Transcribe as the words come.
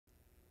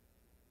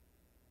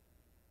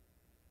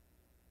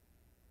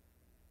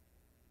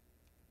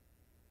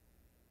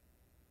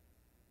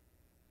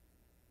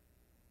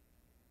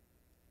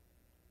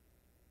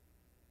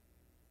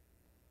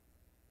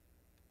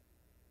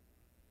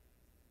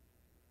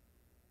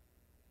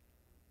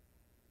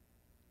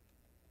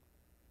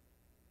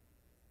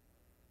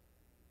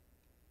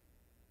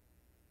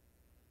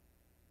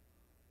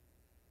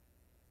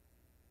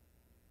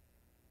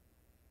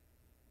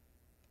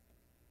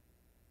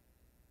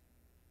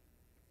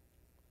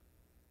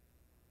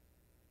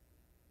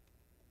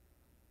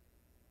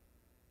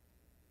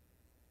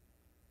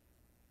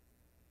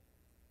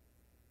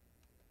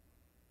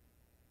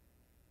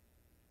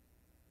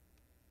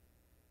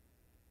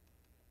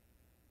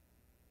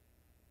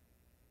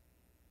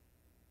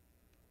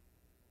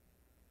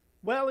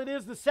Well, it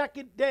is the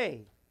second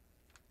day.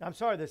 I'm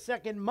sorry, the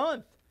second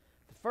month.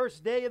 The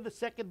first day of the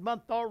second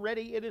month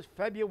already. It is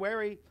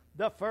February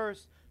the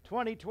 1st,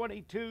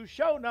 2022.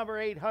 Show number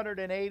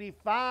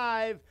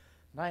 885.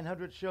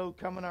 900th show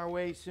coming our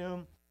way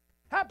soon.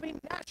 Happy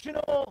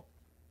National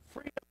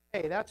Freedom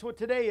Day. That's what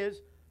today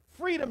is.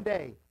 Freedom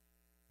Day.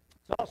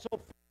 It's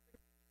also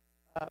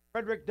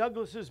Frederick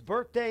Douglass's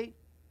birthday.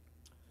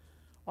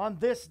 On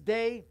this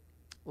day,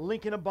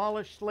 Lincoln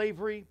abolished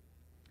slavery,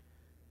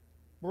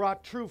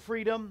 brought true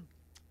freedom,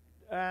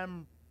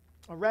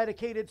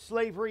 eradicated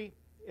slavery.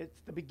 It's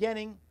the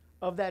beginning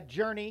of that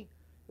journey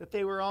that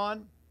they were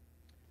on.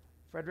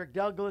 Frederick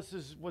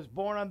Douglass was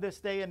born on this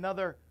day,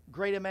 another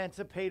great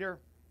emancipator,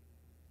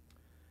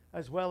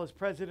 as well as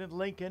President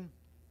Lincoln.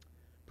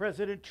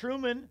 President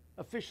Truman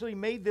officially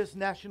made this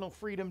National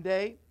Freedom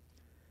Day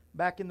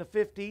back in the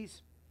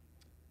 50s.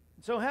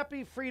 So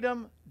happy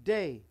Freedom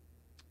Day.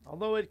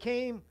 Although it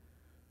came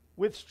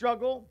with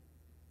struggle,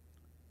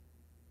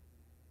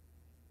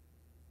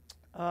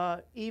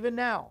 even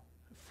now,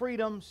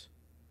 freedoms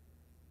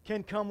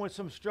can come with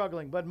some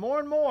struggling. But more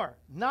and more,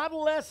 not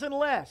less and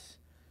less,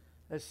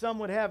 as some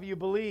would have you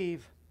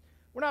believe.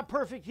 We're not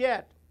perfect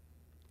yet.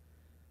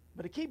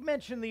 But to keep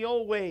mentioning the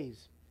old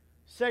ways,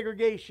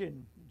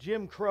 segregation,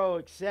 Jim Crow,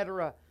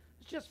 etc.,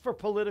 it's just for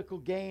political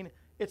gain.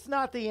 It's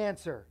not the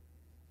answer.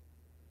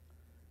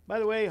 By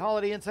the way,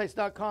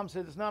 HolidayInsights.com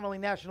says it's not only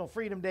National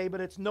Freedom Day,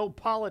 but it's No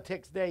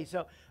Politics Day.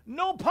 So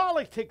no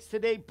politics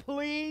today,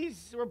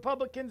 please,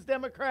 Republicans,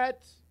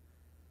 Democrats.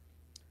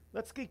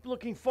 Let's keep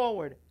looking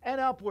forward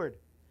and upward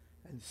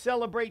and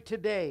celebrate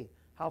today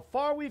how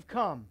far we've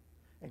come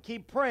and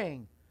keep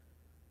praying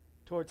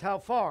towards how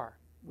far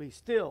we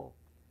still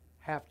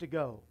have to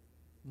go.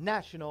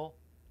 National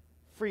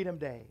Freedom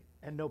Day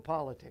and No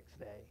Politics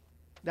Day.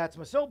 That's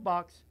my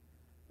soapbox,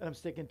 and I'm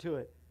sticking to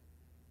it.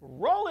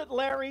 Roll it,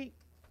 Larry.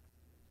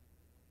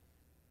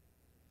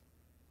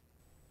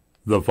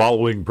 The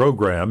following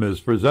program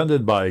is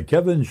presented by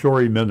Kevin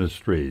Shorey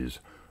Ministries,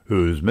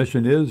 whose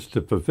mission is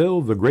to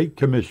fulfill the Great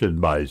Commission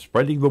by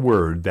spreading the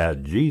word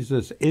that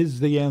Jesus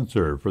is the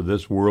answer for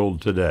this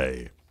world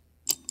today.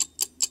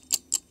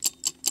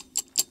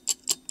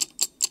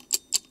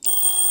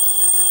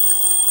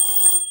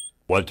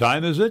 What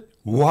time is it?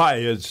 Why,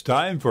 it's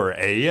time for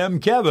AM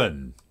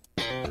Kevin.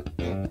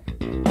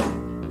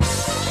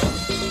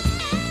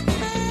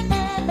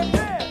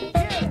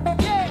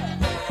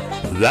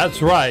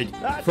 That's right.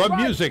 From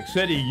Music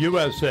City,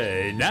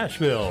 USA,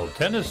 Nashville,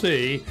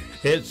 Tennessee,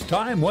 it's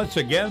time once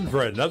again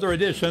for another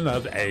edition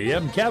of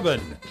AM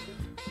Kevin.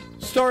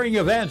 Starring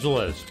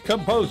evangelist,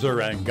 composer,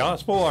 and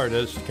gospel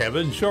artist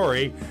Kevin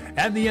Shorey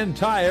and the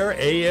entire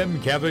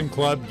AM Kevin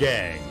Club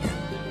gang.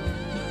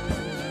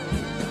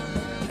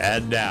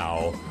 And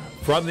now,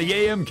 from the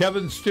AM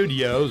Kevin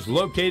Studios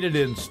located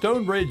in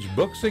Stonebridge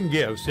Books and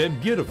Gifts in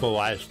beautiful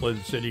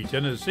Ashland City,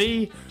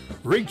 Tennessee,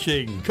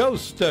 reaching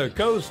coast to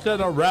coast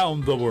and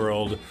around the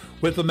world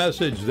with the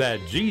message that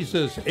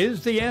Jesus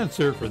is the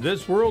answer for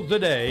this world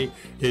today,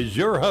 is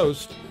your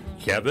host,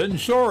 Kevin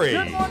Shorey.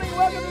 Good morning,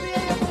 welcome to the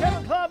AM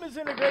Kevin Club.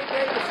 Isn't it a great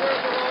day to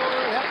serve the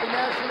Lord? Happy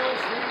National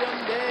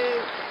Freedom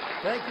Day.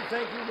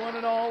 Thank you, one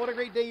and all. What a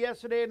great day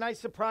yesterday. A nice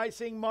surprise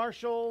seeing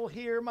Marshall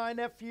here, my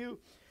nephew.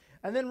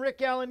 And then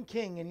Rick Allen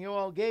King, and you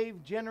all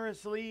gave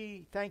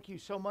generously. Thank you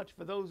so much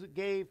for those that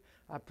gave.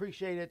 I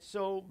appreciate it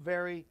so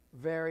very,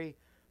 very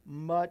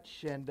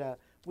much. And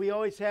we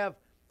always have,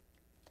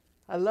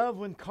 I love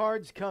when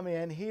cards come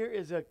in. Here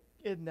is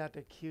isn't that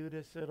the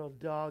cutest little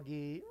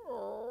doggy?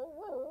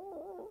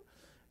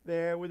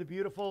 There with a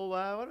beautiful,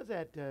 what is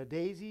that,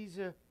 daisies?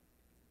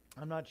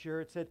 I'm not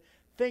sure. It said,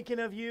 thinking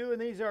of you.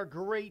 And these are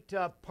great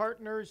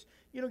partners.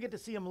 You don't get to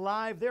see them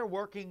live. They're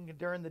working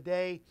during the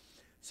day.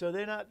 So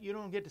you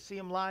don't get to see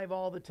them live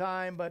all the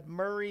time, but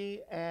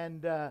Murray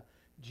and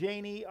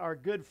Janie are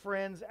good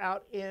friends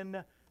out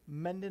in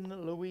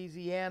Mendon,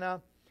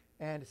 Louisiana.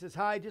 And it says,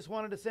 hi, just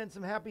wanted to send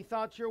some happy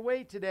thoughts your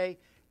way today.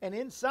 And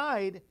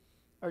inside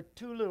are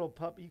two little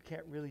puppies. You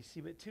can't really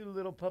see, but two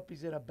little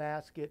puppies in a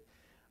basket.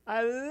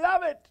 I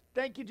love it.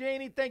 Thank you,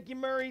 Janie. Thank you,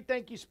 Murray.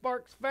 Thank you,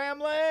 Sparks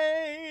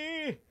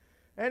family.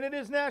 And it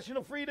is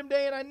National Freedom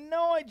Day. And I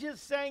know I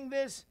just sang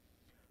this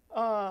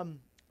on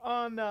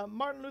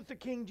Martin Luther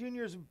King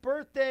Jr.'s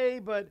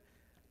birthday, but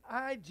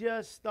I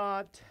just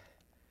thought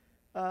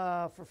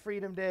for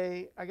Freedom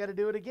Day, I got to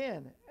do it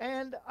again.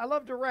 And I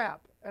love to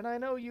rap, and I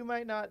know you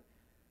might not,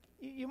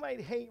 you might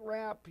hate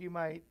rap, you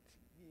might,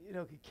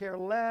 could care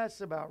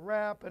less about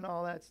rap and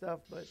all that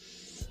stuff, but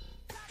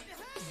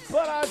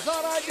I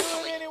thought I'd do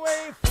it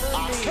anyway for me.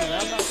 How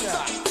about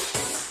that?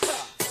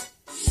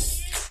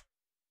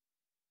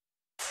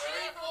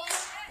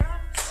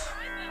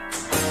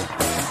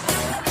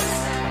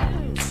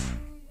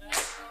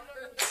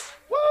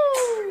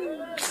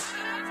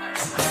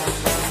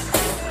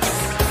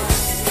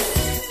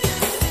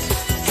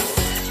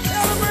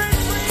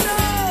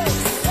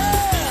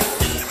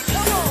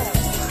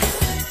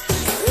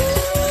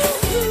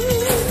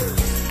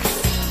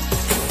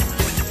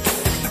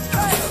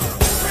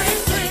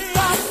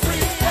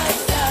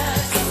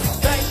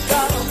 Thank God.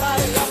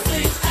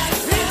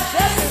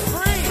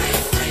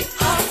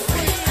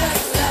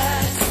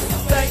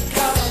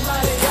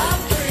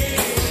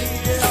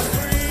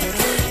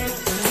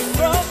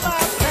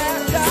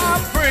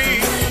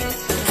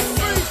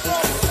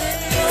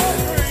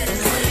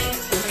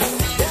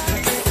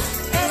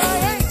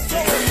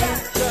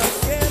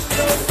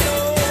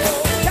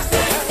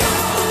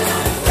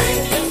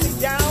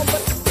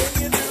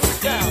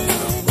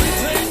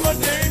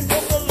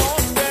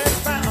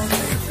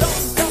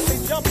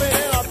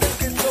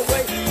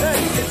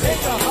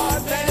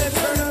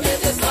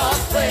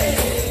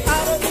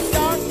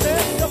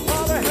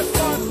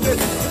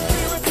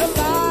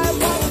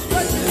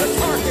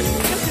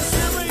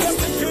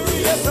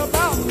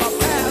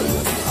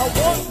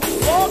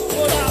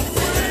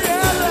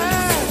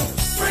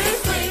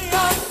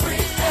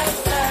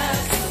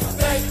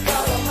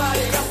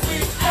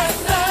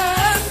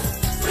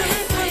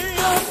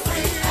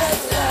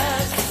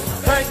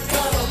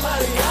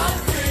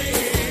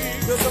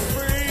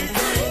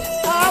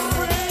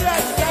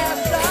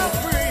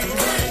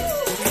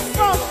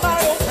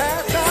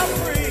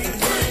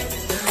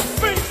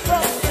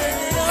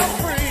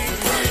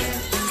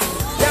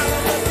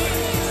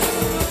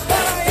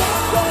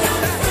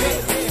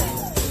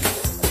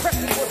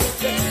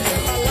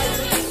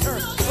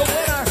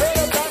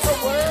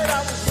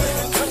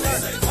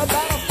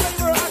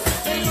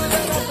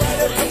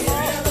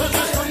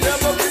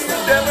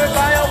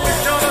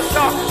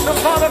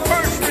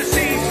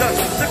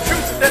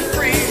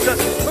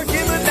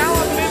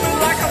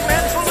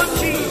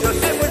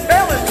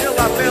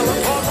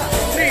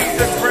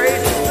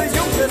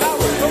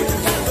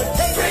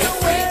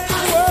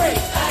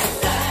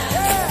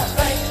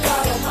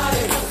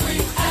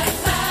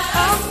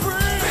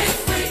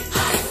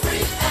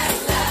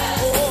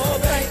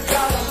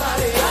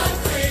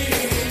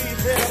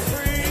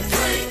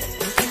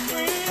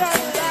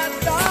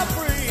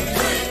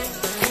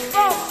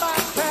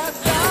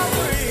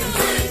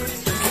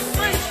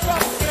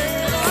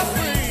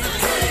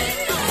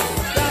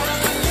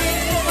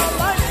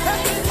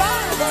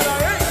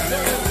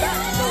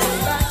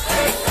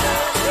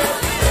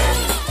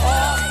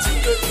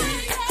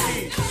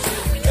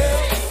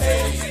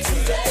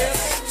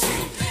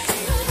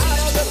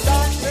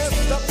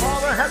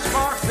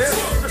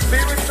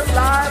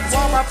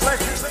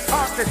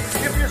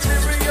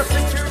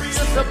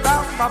 It's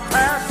about my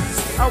past.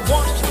 I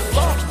once was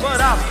lost, but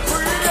I'm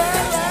free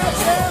at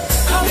last. Yeah.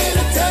 I'm here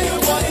to tell you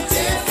what he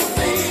did for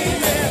me.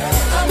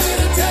 I'm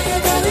here to tell you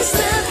that he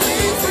set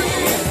me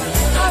free.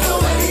 I know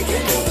that he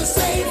can do the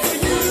same for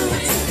you.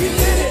 He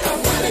did it,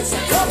 I'm willing, so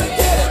come and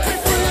get it. Be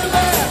free at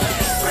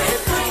last. Free,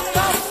 free,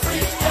 I'm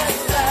free at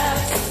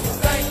last.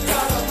 Thank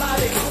God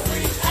Almighty, I'm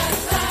free at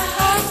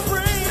last. I'm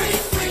free. Free,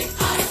 free,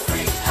 I'm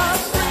free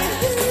at last.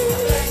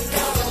 Thank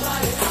God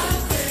Almighty, I'm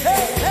free.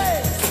 Hey,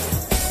 hey.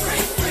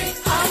 Free, free,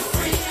 I'm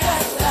free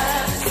at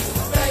last.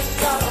 Thank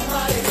God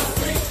Almighty, I'm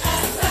free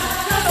at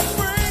last. I'm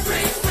free.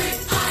 Free, free,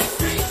 I'm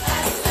free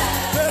at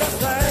last. Better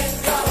thank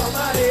God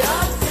Almighty,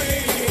 I'm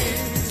free.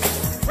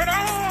 When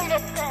all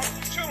of God's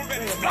children,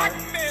 black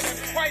men and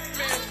white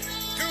men,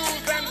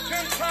 Jews and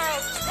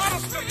Gentiles,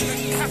 Protestants and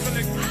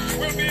Catholics,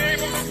 will be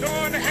able to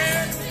join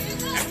hands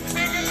and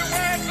sing in the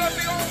words of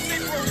the old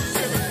Negro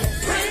spiritual.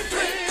 Free,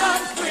 free,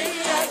 I'm free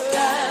at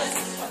last.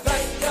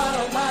 Thank God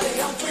Almighty,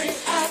 I'm free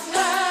at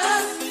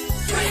last.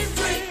 Free,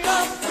 free,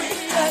 I'm free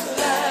at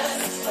last.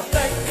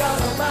 Thank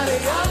God Almighty,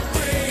 I'm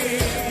free.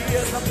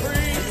 Yes, I'm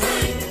free.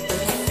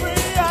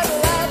 Free at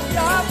last,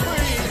 I'm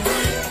free.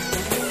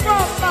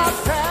 From my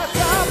past,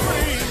 I'm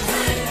free.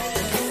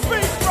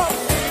 Free from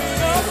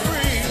sin, I'm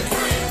free.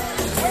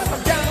 When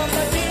I'm down on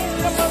the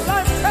knees of my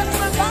life, that's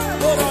my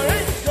Bible. I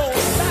ain't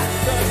going back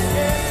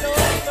again, no,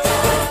 no.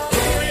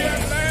 Free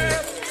at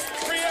last,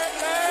 free at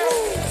last.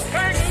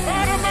 Thank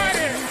God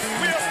Almighty,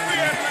 we are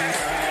free at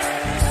last.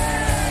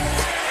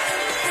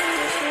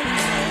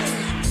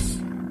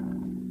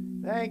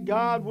 Thank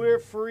God we're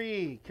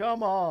free.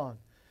 Come on.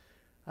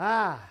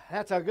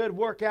 That's a good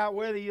workout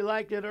whether you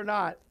liked it or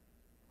not.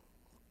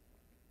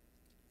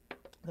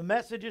 The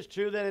message is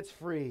true that it's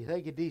free.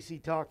 Thank you,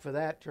 DC Talk, for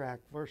that track,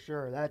 for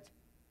sure. That's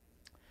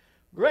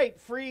great.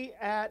 Free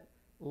at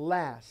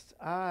last.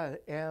 I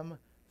am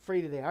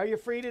free today. Are you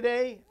free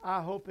today?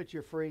 I hope that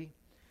you're free.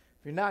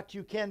 If you're not,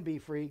 you can be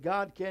free.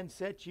 God can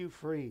set you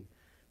free.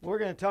 We're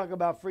going to talk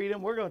about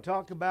freedom. We're going to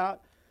talk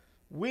about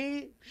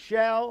we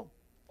shall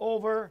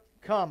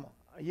overcome.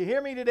 You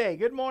hear me today?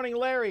 Good morning,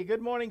 Larry.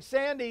 Good morning,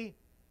 Sandy.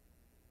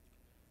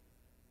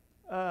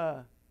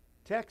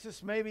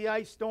 Texas, maybe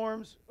ice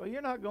storms. Well,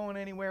 you're not going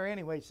anywhere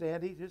anyway,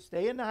 Sandy. Just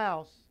stay in the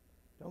house.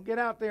 Don't get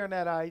out there in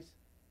that ice.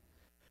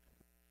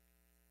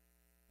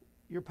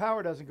 Your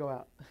power doesn't go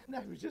out.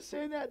 I was just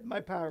saying that. My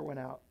power went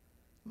out.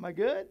 Am I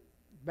good?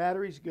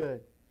 Battery's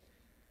good.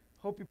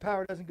 Hope your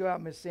power doesn't go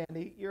out, Miss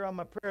Sandy. You're on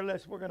my prayer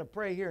list. We're going to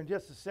pray here in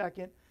just a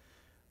second.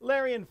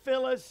 Larry and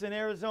Phyllis in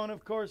Arizona,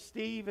 of course.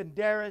 Steve and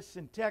Darius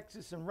in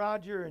Texas, and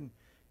Roger in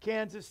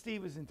Kansas.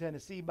 Steve was in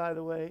Tennessee, by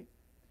the way.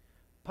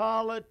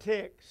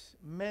 Politics,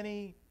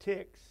 many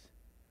ticks,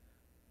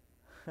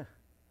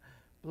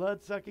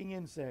 blood-sucking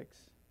insects.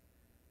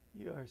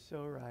 You are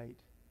so right.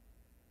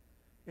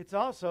 It's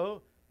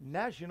also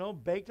National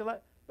Baked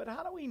Alive. But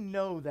how do we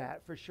know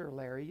that for sure,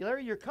 Larry?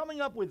 Larry, you're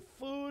coming up with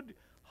food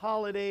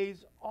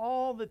holidays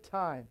all the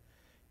time.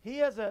 He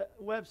has a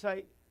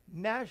website,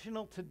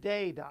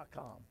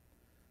 nationaltoday.com.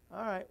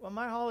 All right, well,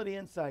 my holiday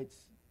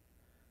insights,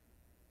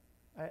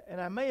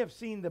 and I may have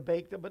seen the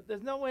baked, but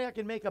there's no way I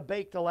can make a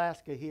baked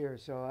Alaska here,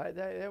 so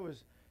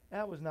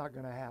that was not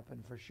going to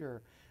happen for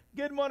sure.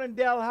 Good morning,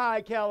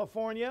 Delhi,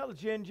 California.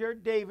 Ginger,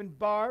 Dave, and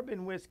Barb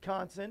in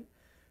Wisconsin.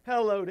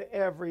 Hello to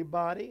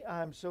everybody.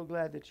 I'm so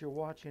glad that you're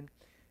watching.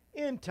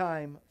 In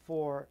time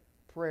for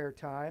prayer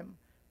time,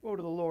 go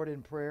to the Lord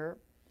in prayer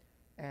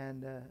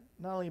and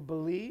not only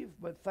believe,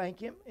 but thank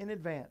Him in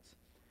advance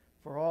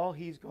for all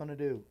He's going to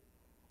do.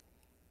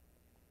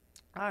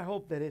 I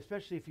hope that,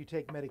 especially if you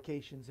take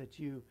medications, that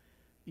you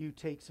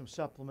take some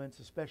supplements,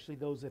 especially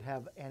those that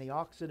have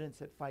antioxidants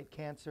that fight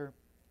cancer,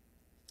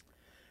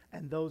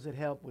 and those that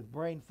help with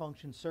brain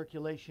function,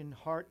 circulation,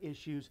 heart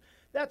issues.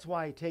 That's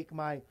why I take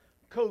my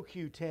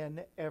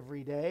CoQ10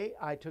 every day.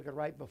 I took it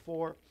right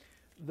before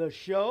the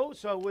show,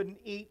 so I wouldn't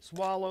eat,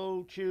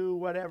 swallow, chew,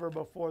 whatever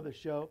before the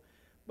show.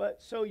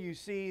 But so you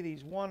see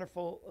these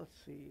wonderful, let's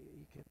see,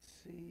 you can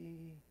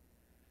see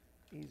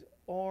these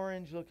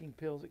orange-looking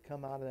pills that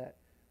come out of that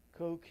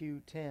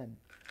CoQ10.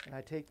 And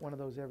I take one of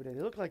those every day.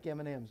 They look like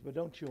M&Ms, but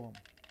don't chew them.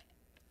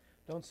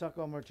 Don't suck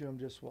on them or chew them,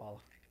 just swallow.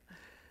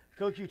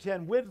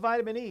 CoQ10 with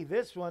vitamin E.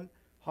 This one,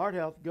 Heart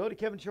Health. Go to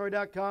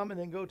kevinshorey.com and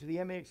then go to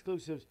the MA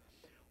Exclusives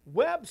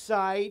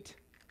website.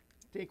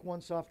 Take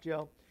one soft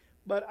gel.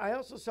 But I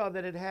also saw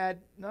that it had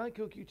not only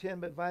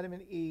CoQ10 but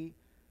vitamin E.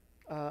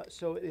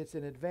 So it's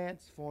an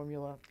advanced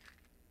formula.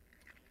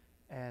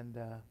 And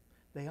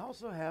they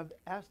also have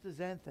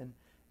astaxanthin.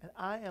 And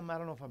I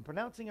don't know if I'm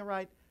pronouncing it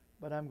right,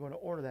 but I'm going to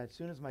order that as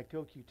soon as my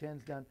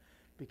CoQ10's done,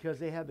 because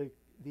they have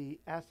the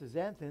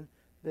astaxanthin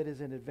that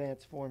is an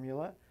advanced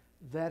formula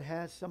that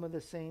has some of the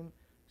same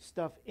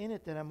stuff in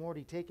it that I'm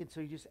already taking,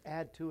 so you just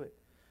add to it.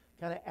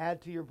 Kind of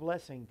add to your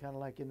blessing, kind of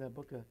like in the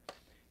book of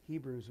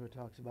Hebrews where it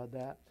talks about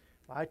that.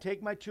 I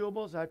take my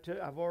chewables.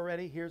 I've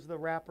already, here's the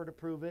wrapper to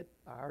prove it.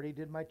 I already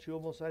did my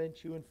chewables, so I didn't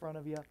chew in front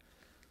of you.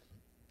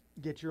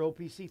 Get your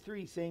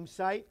OPC3, same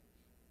site,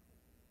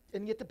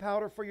 and get the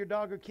powder for your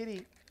dog or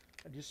kitty.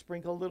 I just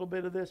sprinkle a little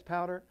bit of this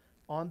powder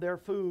on their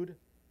food.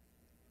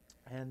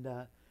 And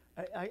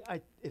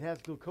it has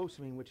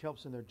glucosamine, which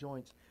helps in their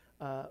joints.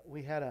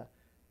 We had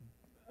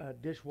a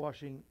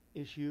dishwashing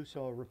issue,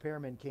 so a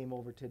repairman came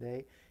over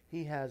today.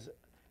 He has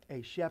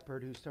a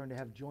shepherd who's starting to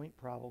have joint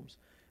problems.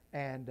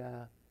 And,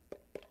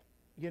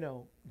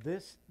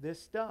 this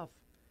stuff,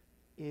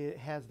 it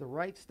has the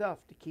right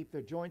stuff to keep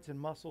their joints and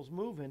muscles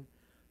moving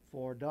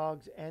for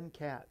dogs and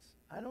cats.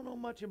 I don't know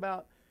much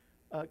about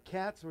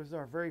cats. It was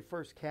our very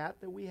first cat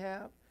that we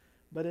have,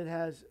 but it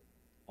has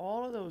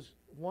all of those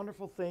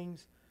wonderful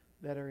things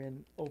that are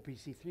in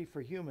OPC3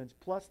 for humans,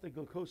 plus the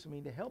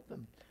glucosamine to help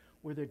them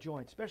with their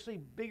joints, especially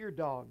bigger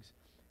dogs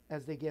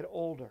as they get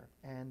older.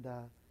 And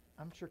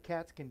I'm sure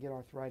cats can get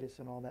arthritis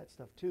and all that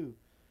stuff too.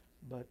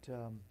 But,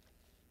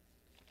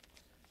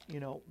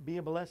 be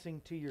a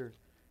blessing to your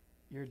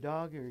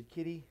dog or your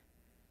kitty,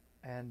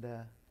 and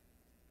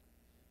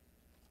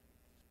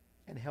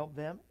help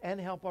them and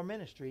help our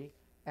ministry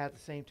at the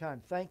same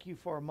time. Thank you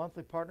for our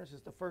monthly partners.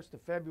 It's the 1st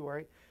of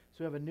February,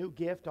 so we have a new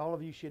gift. All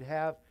of you should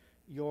have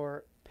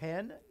your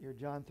pen, your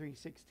John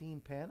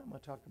 3:16 pen. I'm going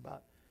to talk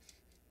about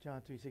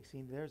John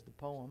 3:16. There's the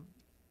poem.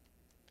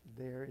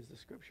 There is the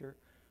scripture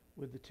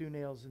with the 2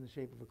 nails in the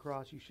shape of a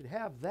cross. You should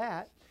have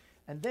that.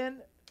 And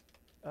then,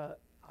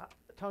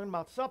 talking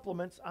about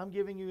supplements, I'm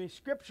giving you a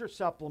scripture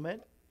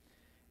supplement.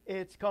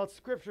 It's called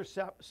Scripture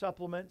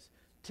Supplements.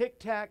 Tic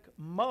Tac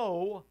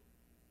Mo,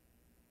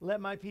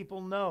 Let My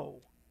People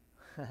Know.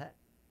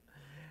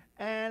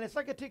 And it's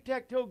like a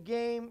tic-tac-toe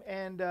game,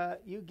 and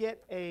you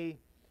get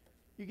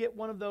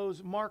one of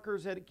those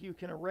markers that you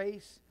can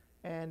erase.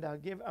 And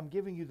I'm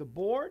giving you the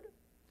board,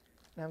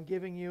 and I'm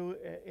giving you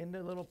in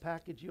the little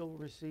package you'll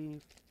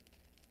receive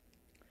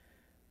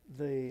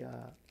the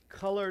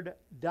colored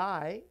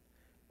die.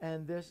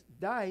 And this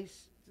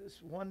dice,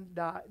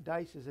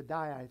 dice is a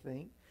die, I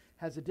think,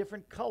 has the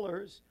different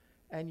colors,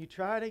 and you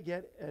try to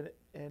get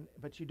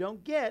but you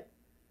don't get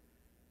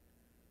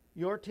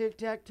your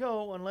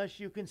tic-tac-toe unless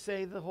you can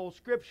say the whole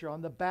scripture.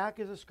 On the back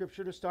is a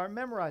scripture to start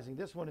memorizing.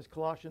 This one is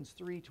Colossians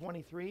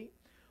 3:23.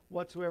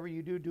 Whatsoever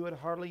you do, do it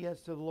heartily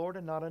as to the Lord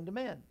and not unto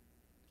men.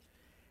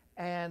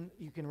 And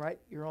you can make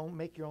your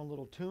own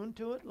little tune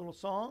to it, little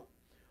song.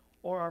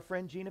 Or our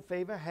friend Gina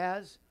Fava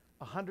has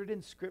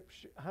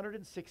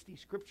 160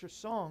 scripture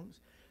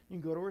songs. You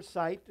can go to her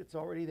site. It's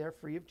already there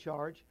free of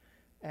charge.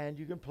 And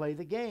you can play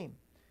the game.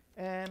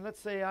 And let's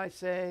say I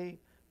say,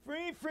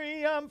 free,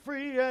 free, I'm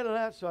free at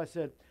last. So I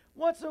said,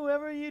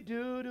 whatsoever you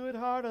do, do it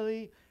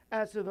heartily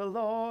as to the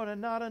Lord and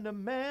not unto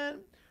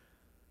man.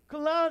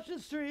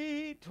 Colossians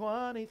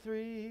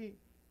 3:23.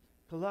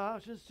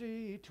 Colossians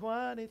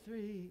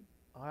 3:23.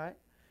 All right.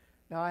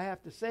 Now I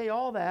have to say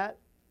all that.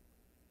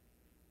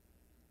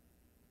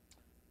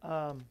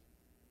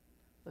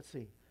 Let's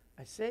see.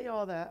 I say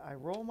all that. I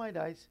roll my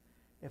dice.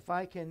 If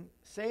I can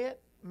say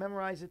it,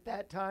 memorize it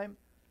that time,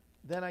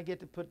 then I get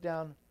to put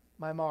down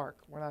my mark.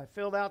 When I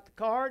filled out the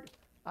card,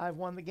 I've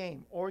won the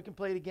game. Or you can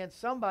play it against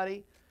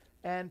somebody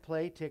and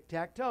play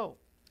tic-tac-toe.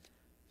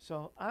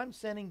 So I'm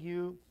sending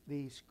you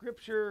the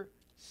scripture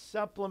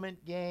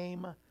supplement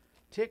game,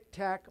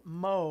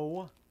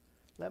 Tic-Tac-Mo.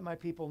 Let my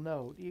people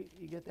know. You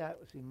get that?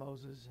 Let's see,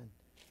 Moses and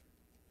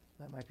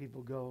let my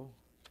people go.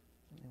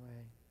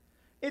 Anyway,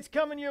 it's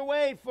coming your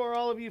way for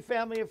all of you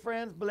family and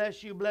friends.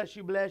 Bless you, bless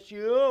you, bless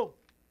you.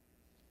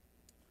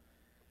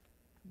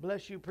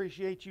 Bless you,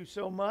 appreciate you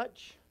so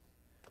much.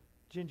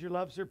 Ginger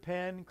loves her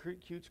pen,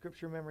 cute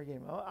scripture memory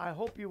game. I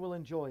hope you will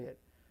enjoy it,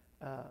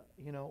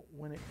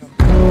 when it comes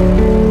out.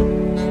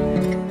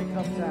 When it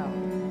comes out.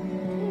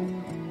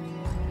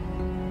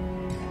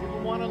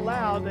 People want it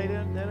loud, they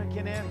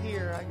can't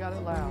hear. I got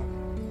it loud.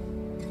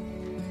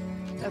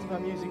 That's my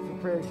music for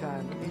prayer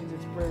time. It means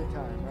it's prayer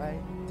time,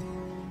 right?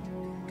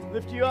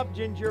 Lift you up,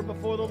 Ginger,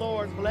 before the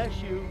Lord.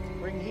 Bless you.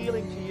 Bring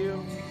healing to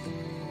you.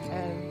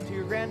 And to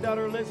your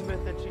granddaughter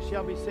Elizabeth, that she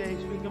shall be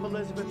saved. Speaking of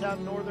Elizabeth out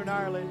in Northern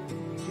Ireland,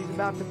 she's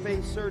about to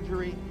face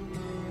surgery.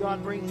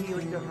 God, bring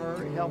healing to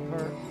her. Help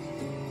her.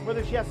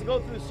 Whether she has to go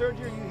through the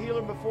surgery or you heal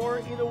her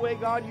before, either way,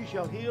 God, you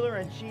shall heal her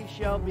and she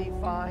shall be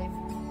fine.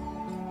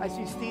 I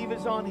see Steve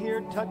is on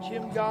here. Touch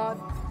him,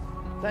 God.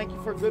 Thank you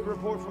for a good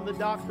report from the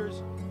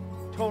doctors.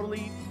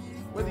 Totally,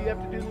 whether you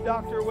have to do the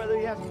doctor or whether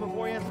he has to,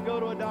 before he has to go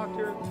to a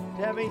doctor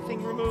to have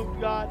anything removed,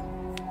 God,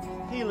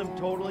 heal him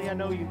totally. I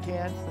know you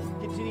can.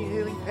 Continue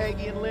healing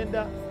Peggy and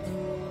Linda.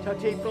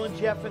 Touch April and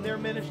Jeff in their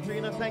ministry.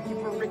 And I thank you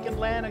for Rick and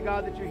Lana,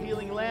 God, that you're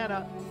healing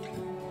Lana.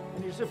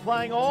 And you're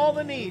supplying all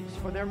the needs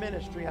for their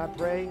ministry, I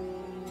pray.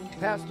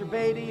 Pastor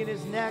Beatty and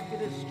his neck,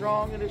 it is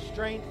strong and is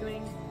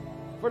strengthening.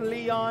 For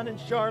Leon and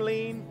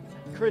Charlene,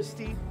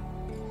 Christy.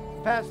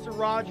 Pastor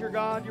Roger,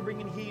 God, you're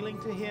bringing healing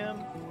to him.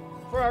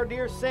 For our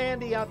dear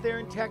Sandy out there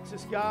in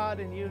Texas, God,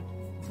 and you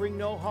bring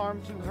no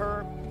harm to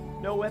her.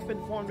 No weapon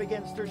formed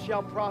against her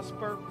shall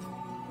prosper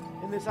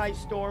in this ice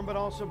storm, but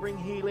also bring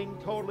healing,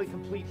 totally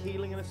complete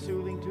healing and a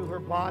soothing to her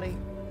body.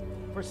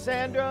 For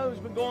Sandra, who's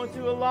been going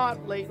through a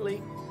lot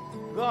lately,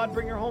 God,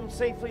 bring her home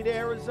safely to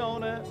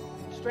Arizona,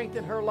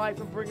 strengthen her life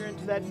and bring her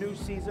into that new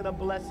season of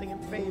blessing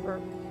and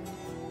favor.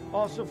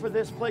 Also for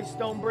this place,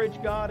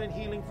 Stonebridge, God, and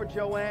healing for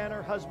Joanne,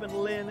 her husband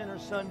Lynn, and her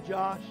son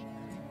Josh.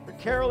 For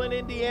Carol in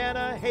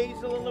Indiana,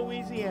 Hazel in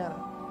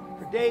Louisiana.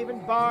 For Dave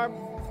and Barb,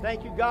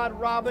 thank you, God.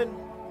 Robin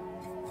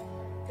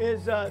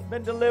has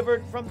been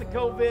delivered from the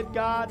COVID,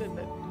 God, and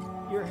that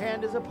your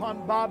hand is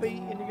upon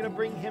Bobby, and you're going to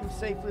bring him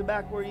safely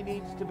back where he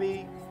needs to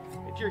be.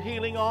 That you're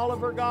healing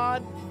Oliver,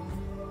 God.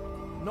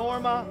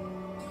 Norma,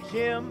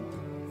 Jim,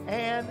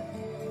 Ann,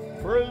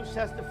 Bruce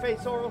has to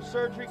face oral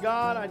surgery.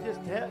 God, I just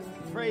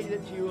pray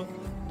that you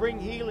bring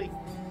healing.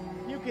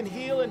 You can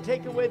heal and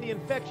take away the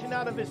infection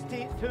out of his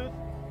tooth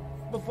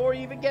before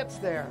he even gets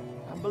there.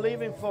 I'm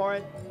believing for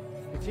it.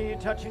 Continue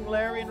touching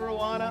Larry and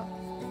Rowana,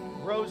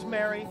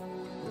 Rosemary.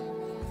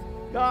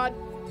 God,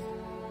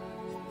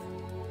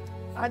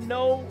 I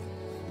know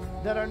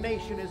that our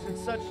nation is in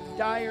such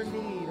dire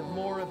need of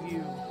more of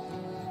you.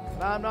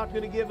 But I'm not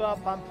going to give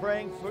up. I'm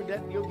praying for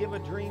that you'll give a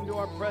dream to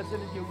our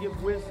president. You'll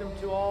give wisdom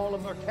to all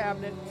of our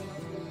cabinet,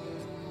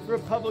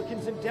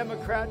 Republicans and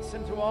Democrats,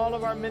 and to all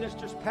of our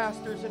ministers,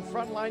 pastors, and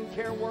frontline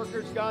care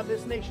workers. God,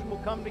 this nation will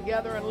come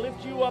together and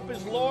lift you up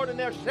as Lord, and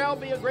there shall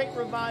be a great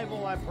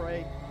revival, I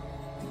pray.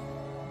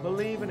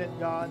 Believe in it,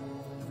 God.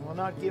 I will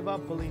not give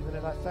up believing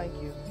it. I thank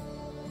you.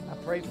 I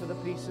pray for the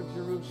peace of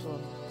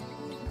Jerusalem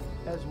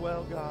as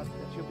well, God,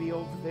 that you'll be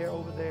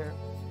over there.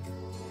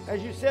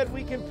 As you said,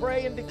 we can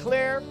pray and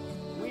declare.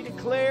 We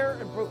declare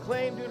and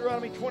proclaim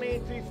Deuteronomy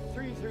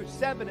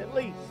 28:3-7 at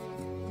least.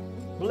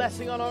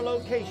 Blessing on our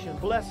location,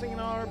 blessing on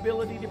our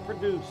ability to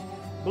produce,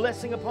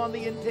 blessing upon the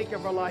intake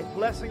of our life,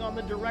 blessing on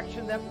the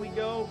direction that we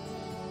go.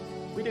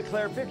 We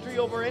declare victory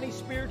over any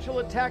spiritual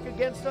attack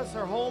against us,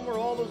 our home, or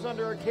all those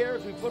under our care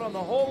as we put on the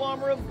whole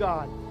armor of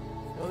God.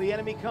 Though the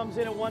enemy comes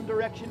in one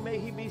direction, may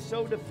he be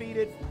so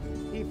defeated,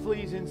 he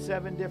flees in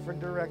 7 different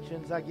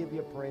directions. I give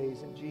you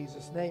praise in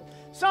Jesus' name.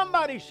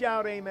 Somebody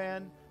shout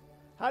amen.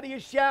 How do you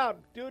shout?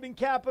 Do it in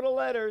capital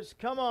letters.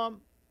 Come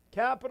on.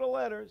 Capital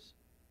letters.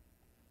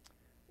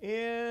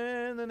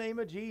 In the name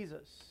of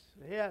Jesus.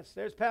 Yes,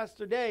 there's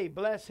Pastor Dave.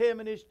 Bless him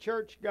and his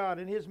church, God,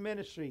 and his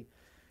ministry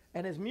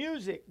and his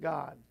music,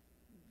 God.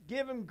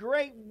 Give him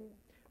great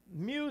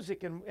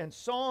music and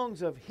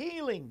songs of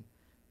healing,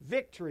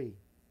 victory.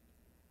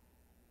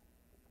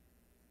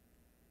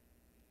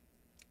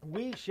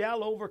 We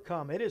shall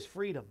overcome. It is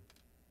freedom.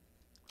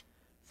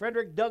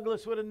 Frederick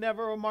Douglass would have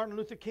never, or Martin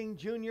Luther King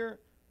Jr.,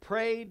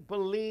 prayed,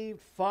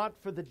 believed, fought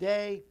for the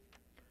day,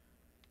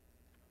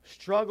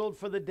 struggled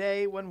for the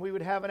day when we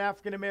would have an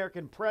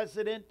African-American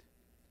president.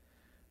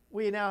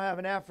 We now have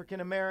an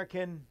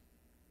African-American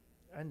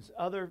and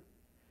other,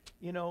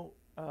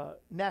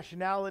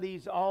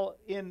 nationalities all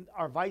in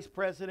our vice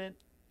president.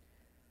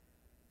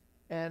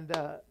 And,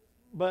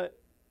 but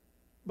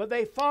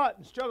they fought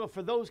and struggled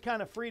for those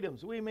kind of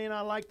freedoms. We may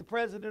not like the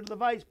president or the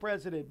vice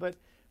president, but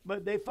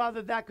they thought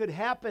that could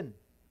happen.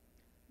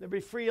 There'd be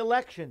free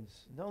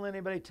elections. Don't let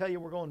anybody tell you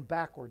we're going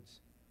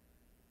backwards.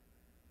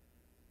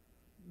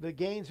 The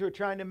gains we're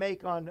trying to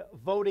make on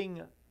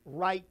voting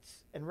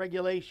rights and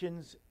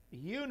regulations,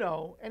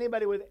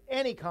 anybody with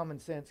any common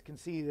sense can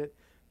see that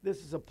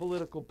this is a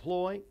political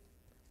ploy.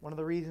 One of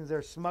the reasons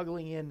they're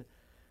smuggling in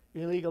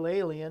illegal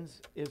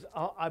aliens is,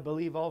 I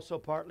believe, also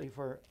partly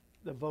for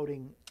the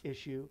voting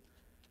issue.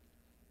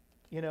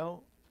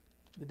 The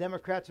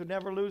Democrats would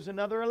never lose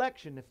another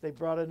election if they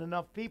brought in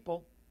enough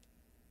people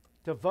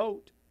to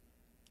vote.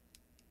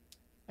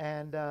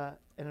 And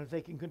if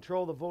they can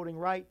control the voting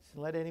rights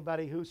and let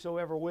anybody,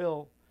 whosoever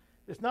will.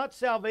 It's not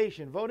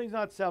salvation. Voting's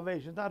not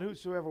salvation. It's not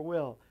whosoever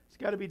will. It's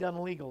got to be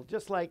done legal.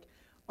 Just like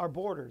our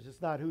borders.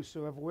 It's not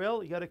whosoever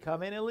will. You got to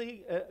come in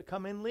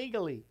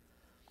legally.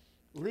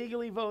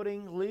 Legally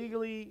voting,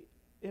 legally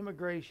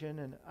immigration,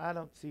 and I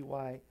don't see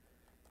why.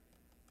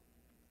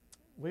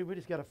 We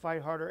just got to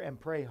fight harder and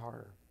pray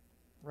harder,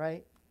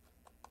 right?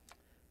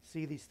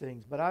 See these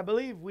things. But I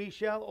believe we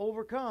shall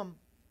overcome.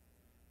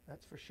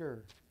 That's for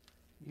sure.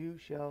 You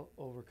shall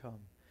overcome.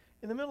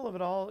 In the middle of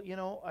it all,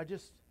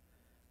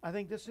 I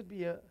think this would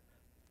be a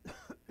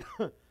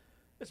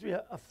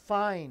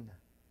fine,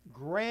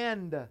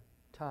 grand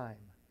time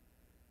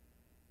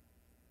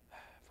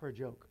for a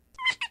joke.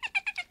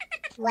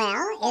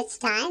 Well, it's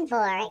time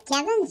for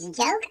Kevin's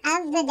Joke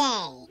of the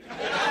Day.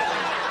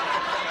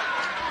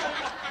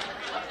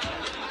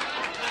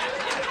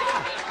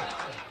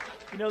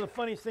 The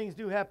funniest things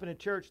do happen in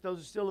church. Those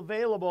are still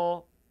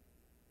available.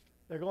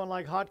 They're going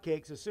like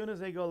hotcakes. As soon as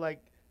they go like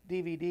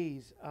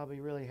DVDs, I'll be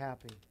really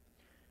happy.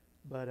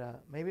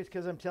 But maybe it's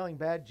because I'm telling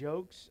bad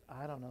jokes.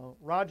 I don't know.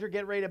 Roger,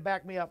 get ready to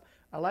back me up.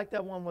 I like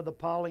that one with the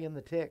polly and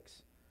the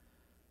ticks.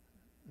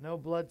 No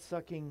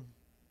blood-sucking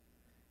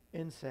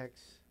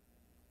insects.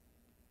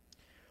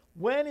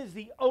 When is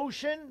the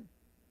ocean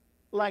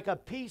like a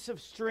piece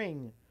of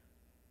string?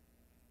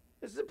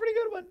 This is a pretty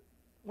good one.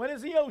 When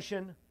is the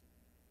ocean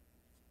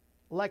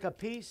like a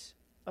piece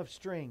of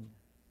string?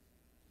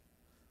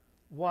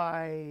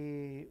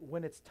 Why,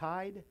 when it's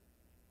tied?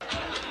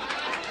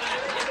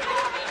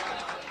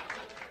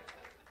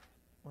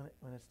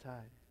 When it's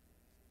tied.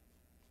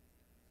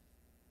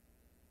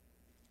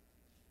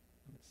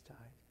 When it's tied.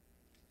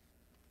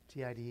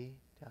 TIDE,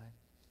 tide.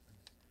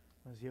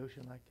 Was the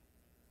ocean like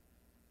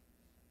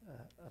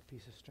a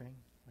piece of string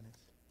when it's...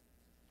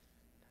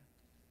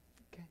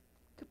 Okay.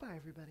 Goodbye,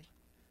 everybody.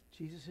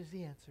 Jesus is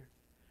the answer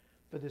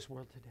for this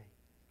world today.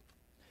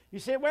 You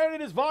say, where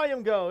did his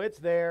volume go? It's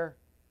there.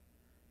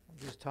 I'm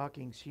just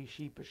talking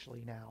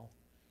sheepishly now.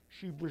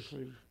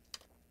 Sheepishly.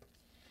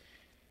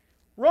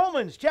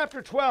 Romans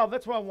chapter 12.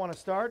 That's where I want to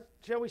start.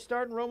 Shall we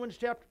start in Romans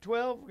chapter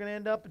 12? We're going to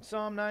end up in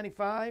Psalm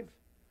 95.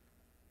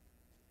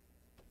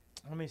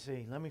 Let me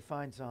see. Let me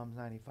find Psalm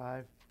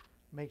 95.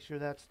 Make sure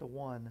that's the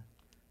one.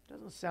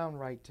 Doesn't sound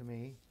right to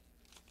me.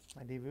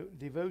 My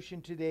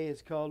devotion today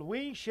is called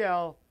We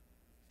Shall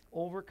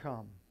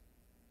Overcome.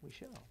 We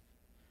shall.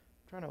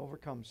 I'm trying to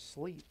overcome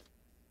sleep.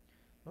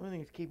 The only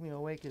thing that's keeping me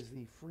awake is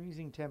the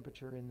freezing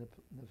temperature in the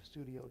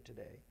studio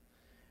today.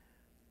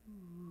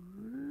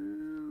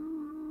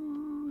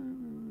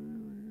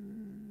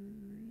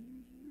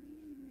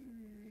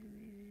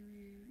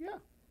 Yeah,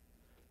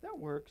 that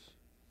works.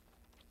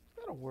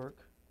 That'll work.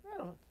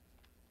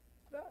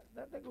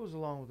 That goes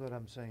along with what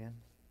I'm saying.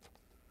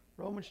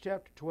 Romans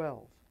chapter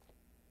 12.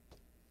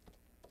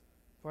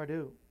 Before I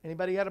do,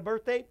 anybody got a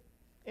birthday?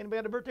 Anybody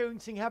got a birthday we can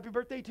sing happy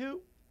birthday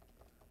to?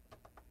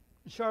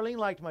 Charlene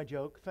liked my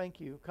joke. Thank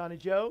you. Connie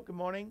Joe, good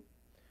morning.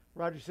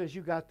 Roger says,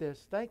 you got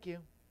this. Thank you.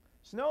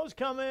 Snow's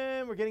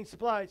coming. We're getting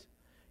supplies.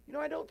 You know,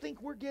 I don't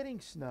think we're getting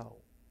snow.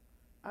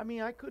 I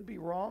mean, I could be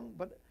wrong,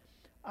 but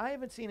I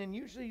haven't seen, and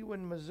usually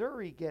when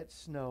Missouri gets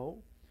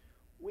snow,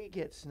 we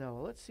get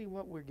snow. Let's see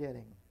what we're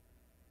getting.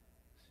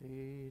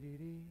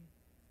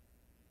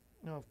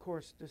 No, of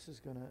course, this is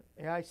going to...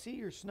 Yeah, I see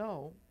your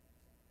snow.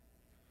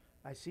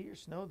 I see your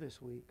snow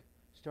this week,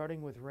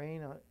 starting with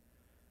rain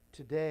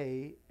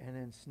today and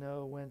then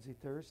snow Wednesday,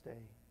 Thursday.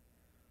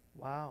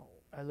 Wow.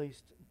 At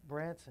least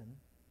Branson.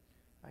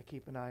 I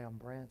keep an eye on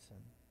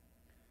Branson.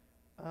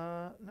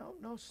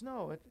 No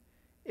snow.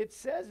 It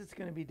says it's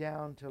going to be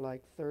down to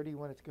like 30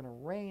 when it's going to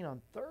rain on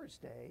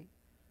Thursday.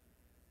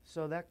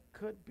 So that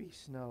could be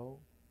snow.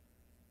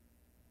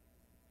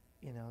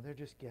 You know, they're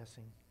just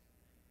guessing.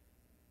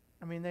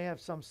 I mean, they have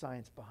some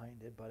science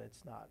behind it, but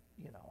it's not,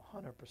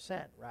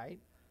 100%, right?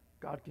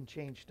 God can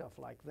change stuff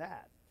like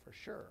that, for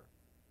sure.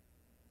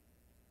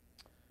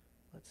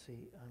 Let's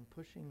see. I'm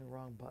pushing the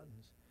wrong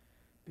buttons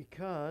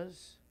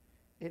because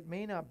it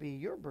may not be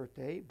your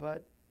birthday,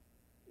 but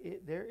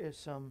there is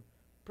some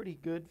pretty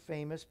good,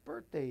 famous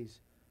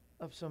birthdays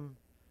of some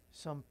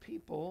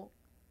people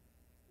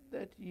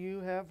that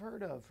you have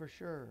heard of, for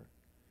sure.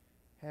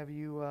 Have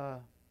you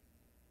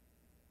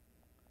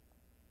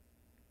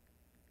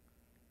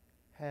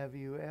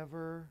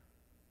ever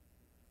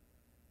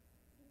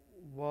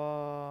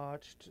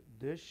watched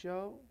this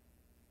show?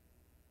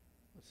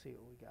 Let's see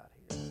what we got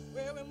here.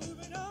 Well, we're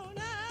moving on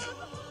now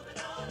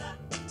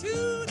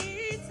to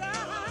the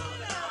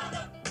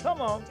side. Come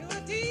on. To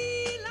a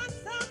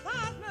deluxe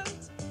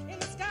apartment in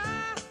the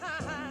sky.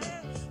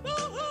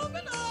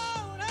 Moving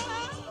on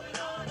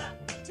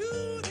to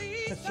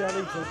the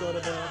Shelley, to go to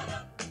bed.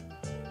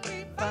 We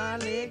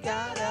Finally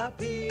got a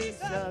piece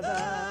of the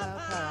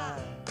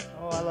pie.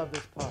 Oh, I love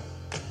this part.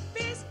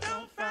 fish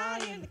don't fry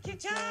in the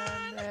kitchen,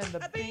 And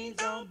the beans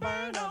don't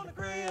burn on the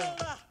grill.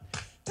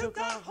 Took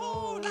a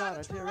whole lot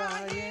of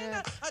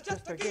trying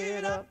just to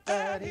get up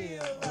that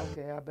hill.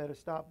 Okay, I better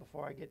stop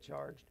before I get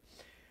charged.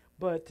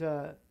 But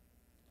the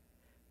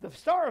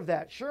star of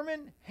that,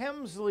 Sherman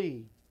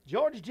Hemsley,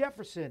 George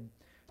Jefferson.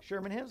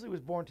 Sherman Hemsley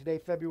was born today,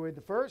 February the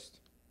 1st.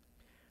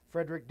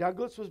 Frederick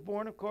Douglass was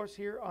born, of course,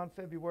 here on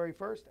February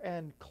 1st.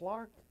 And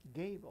Clark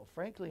Gable.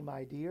 Frankly,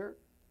 my dear,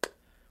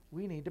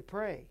 we need to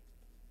pray.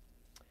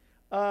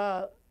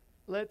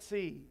 Let's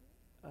see.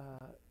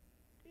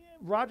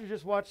 Roger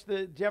just watched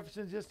the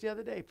Jeffersons just the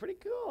other day. Pretty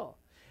cool.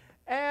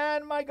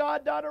 And my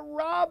goddaughter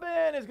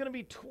Robin is going to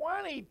be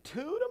 22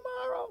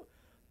 tomorrow.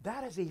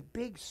 That is a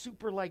big,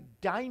 super, like,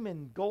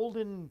 diamond,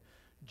 golden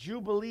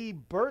jubilee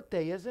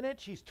birthday, isn't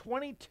it? She's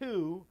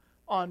 22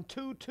 on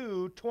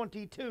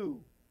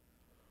 2/2/22.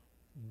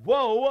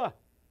 Whoa.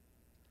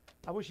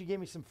 I wish you gave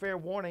me some fair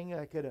warning.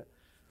 I could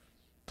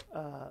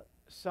have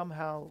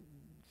somehow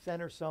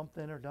sent her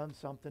something or done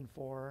something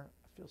for her.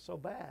 I feel so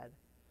bad.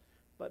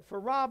 But for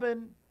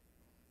Robin...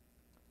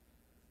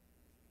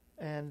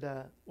 And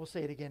we'll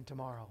say it again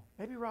tomorrow.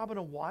 Maybe Robin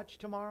will watch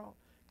tomorrow.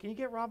 Can you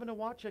get Robin to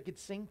watch? I could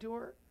sing to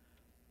her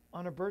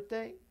on her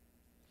birthday.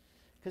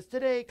 Because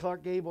today,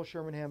 Clark Gable,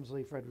 Sherman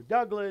Hemsley, Frederick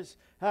Douglass,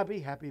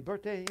 happy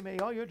birthday. May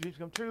all your dreams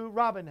come true.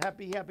 Robin,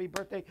 happy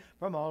birthday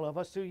from all of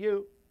us to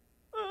you.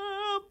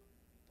 I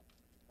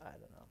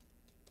don't know.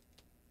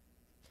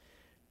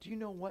 Do you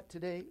know what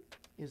today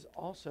is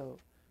also,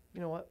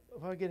 you know what,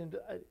 if I get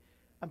into,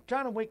 I'm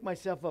trying to wake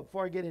myself up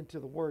before I get into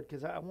the word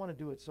because I want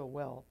to do it so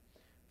well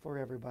for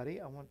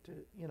everybody. I want to,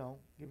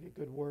 give you a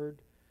good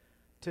word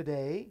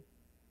today.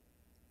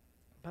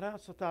 But I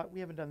also thought we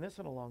haven't done this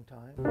in a long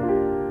time.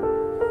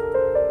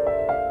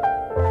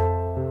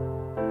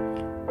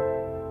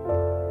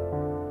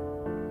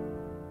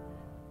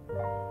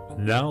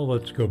 Now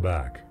let's go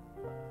back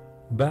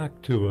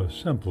to a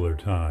simpler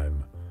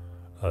time,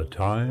 a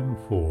time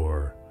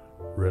for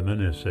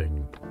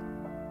Reminiscing.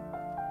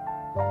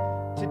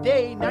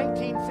 Today,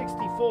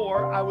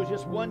 1964, I was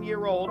just 1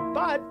 year old,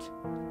 but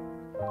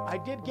I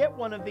did get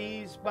one of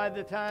these by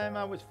the time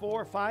I was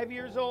 4 or 5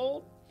 years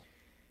old.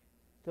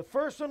 The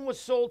first one was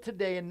sold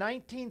today in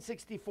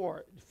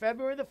 1964,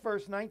 February the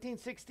 1st,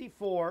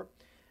 1964.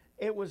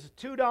 It was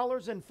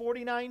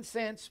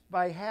 $2.49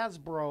 by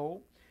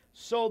Hasbro.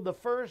 Sold the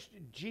first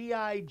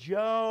G.I.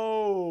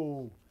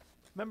 Joe.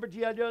 Remember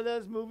G.I. Joe?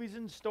 Those movies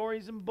and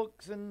stories and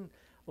books and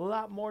a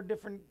lot more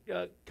different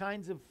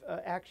kinds of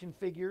action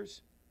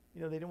figures.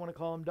 You know, they didn't want to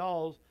call them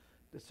dolls,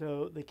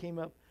 so they came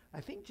up.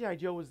 I think G.I.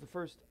 Joe was the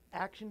first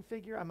action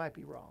figure. I might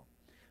be wrong.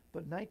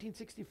 But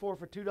 1964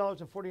 for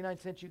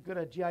 $2.49, you got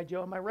a G.I.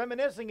 Joe. And my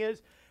reminiscing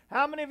is,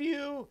 how many of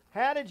you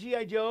had a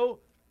G.I. Joe?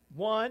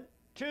 1,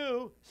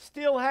 2,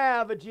 still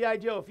have a G.I.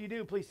 Joe? If you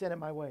do, please send it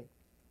my way.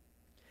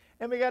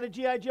 And we got a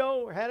G.I.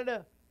 Joe, or had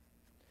it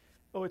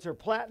it's her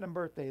platinum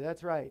birthday,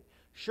 that's right.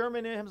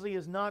 Sherman Emsley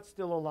is not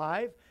still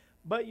alive,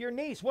 but your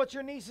niece, what's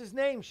your niece's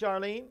name,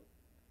 Charlene?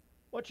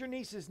 What's your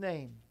niece's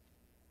name?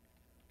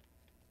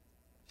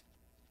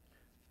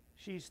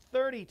 She's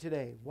 30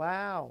 today,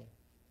 wow.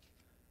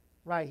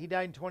 Right, he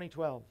died in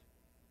 2012.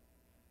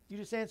 You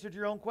just answered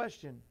your own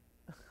question.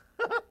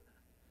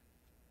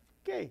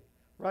 Okay,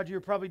 Roger, you're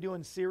probably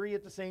doing Siri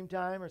at the same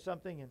time or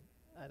something, and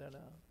I don't know.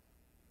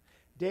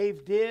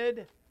 Dave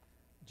did.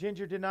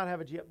 Ginger did not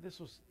have a G.I. This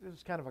was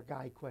kind of a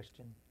guy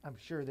question. I'm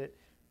sure that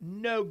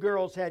no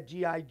girls had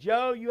G.I.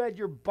 Joe. You had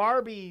your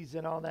Barbies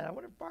and all that. I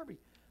wonder if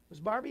was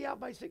Barbie out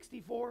by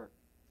 64?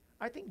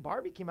 I think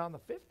Barbie came out in the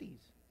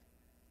 50s.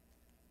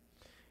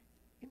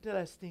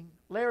 Interesting.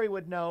 Larry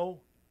would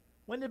know.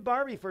 When did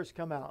Barbie first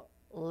come out?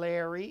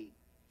 Larry.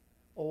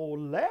 Oh,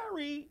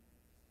 Larry.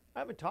 I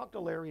haven't talked to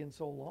Larry in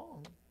so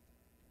long.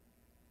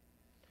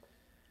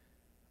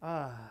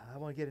 I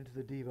want to get into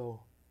the Devo.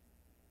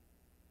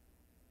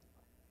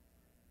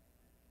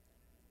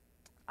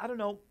 I don't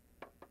know.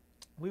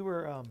 We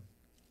were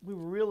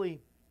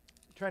really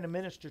trying to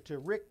minister to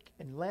Rick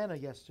and Lana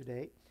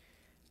yesterday,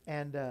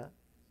 and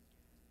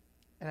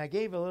I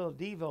gave a little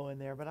Devo in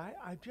there, but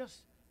I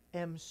just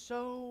am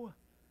so,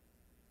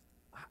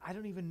 I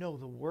don't even know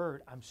the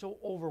word. I'm so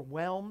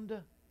overwhelmed,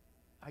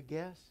 I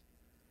guess.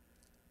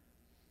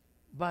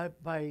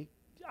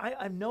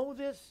 I know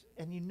this,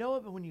 and you know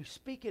it, but when you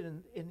speak it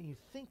and you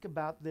think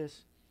about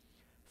this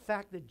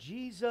fact that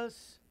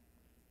Jesus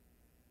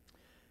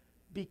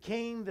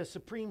became the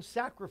supreme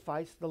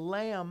sacrifice, the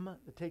lamb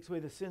that takes away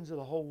the sins of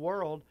the whole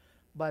world,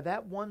 by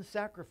that one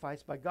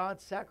sacrifice, by God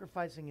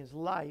sacrificing his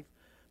life.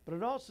 But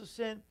it also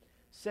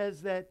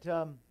says that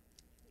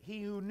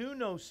he who knew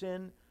no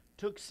sin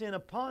took sin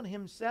upon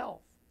himself.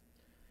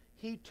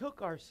 He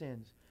took our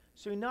sins.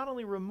 So he not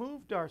only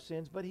removed our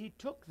sins, but he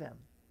took them.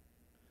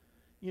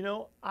 You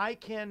know, I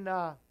can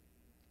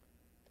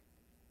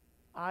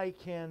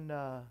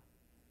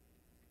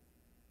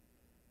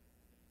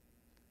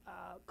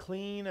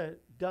clean a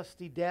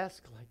dusty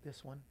desk like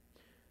this one,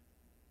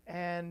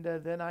 and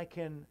then I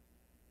can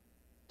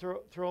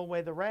throw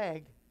away the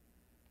rag,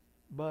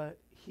 but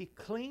he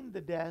cleaned the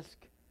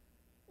desk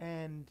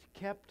and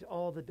kept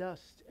all the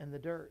dust and the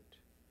dirt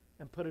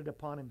and put it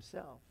upon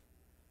himself,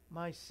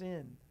 my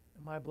sin,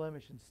 my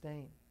blemish and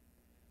stain.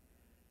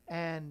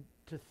 And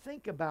to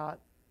think about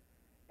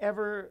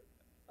ever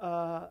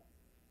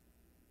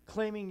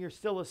claiming you're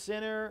still a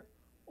sinner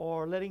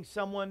or letting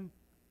someone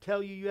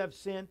tell you have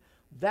sin,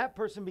 that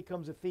person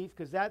becomes a thief,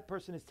 because that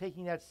person is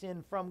taking that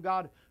sin from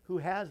God who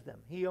has them.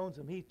 He owns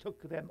them. He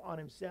took them on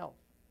himself.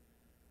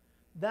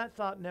 That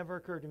thought never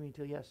occurred to me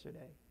until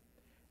yesterday.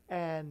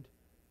 And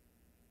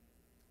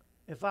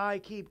if I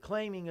keep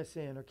claiming a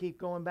sin or keep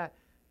going back,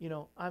 you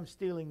know, I'm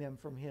stealing them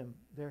from him.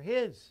 They're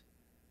his.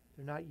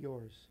 They're not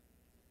yours.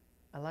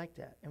 I like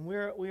that. And we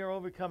are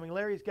overcoming.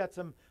 Larry's got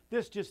some,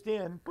 this just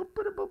in.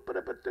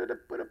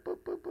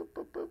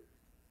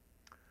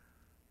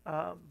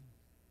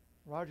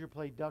 Roger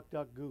played Duck,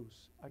 Duck,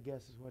 Goose, I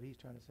guess is what he's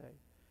trying to say.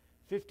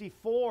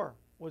 54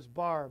 was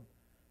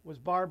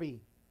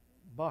Barbie.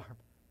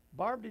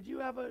 Barb, did you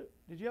have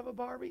a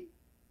Barbie?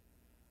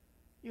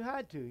 You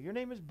had to. Your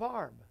name is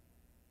Barb.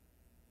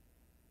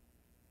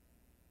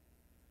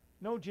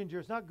 No, Ginger,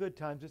 it's not Good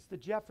Times. It's the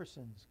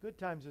Jeffersons. Good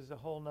Times is a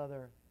whole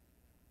nother.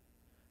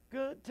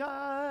 Good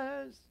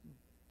Times.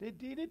 Good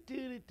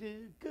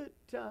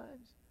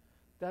Times.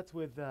 That's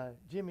with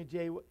Jimmy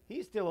J.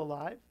 He's still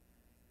alive.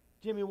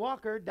 Jimmy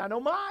Walker,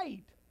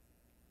 Dynamite.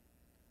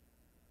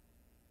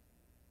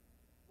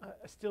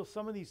 Still,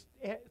 some of these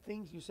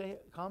things you say,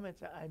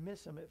 comments, I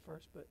miss them at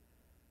first. But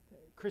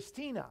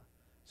Christina.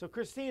 So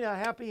Christina,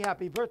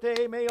 happy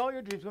birthday. May all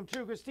your dreams come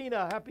true.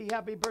 Christina,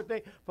 happy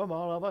birthday from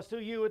all of us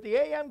to you at the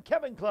AM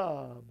Kevin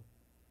Club.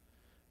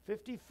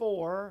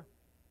 54.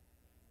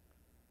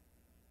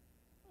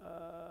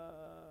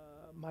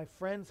 My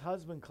friend's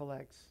husband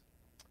collects.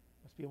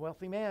 Must be a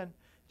wealthy man.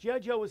 G.I.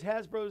 Joe was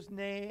Hasbro's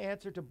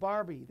answer to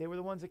Barbie. They were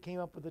the ones that came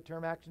up with the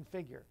term action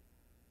figure.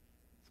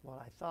 That's what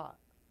I thought.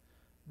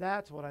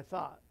 That's what I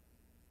thought.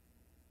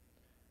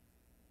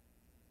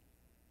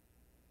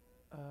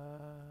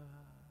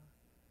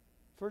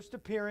 First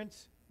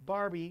appearance,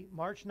 Barbie,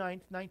 March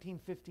 9th,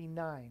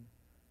 1959.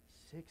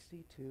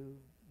 62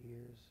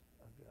 years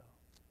ago.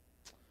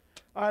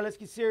 All right, let's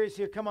get serious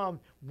here. Come on.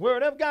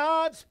 Word of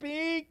God,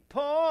 speak,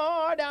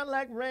 pour down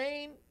like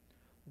rain,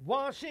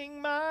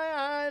 washing my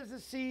eyes to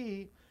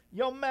see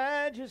your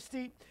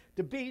majesty,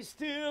 to be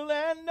still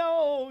and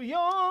know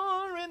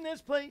you're in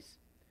this place.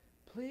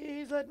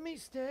 Please let me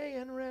stay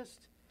and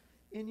rest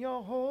in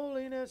your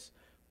holiness.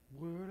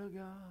 Word of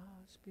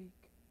God, speak.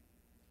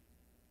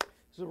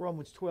 This is what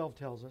Romans 12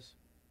 tells us.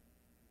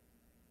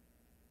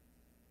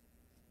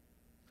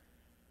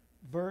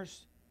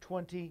 Verse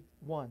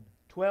 21.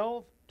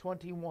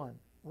 12:21.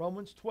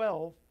 Romans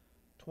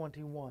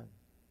 12:21.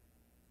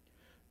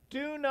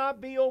 Do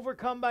not be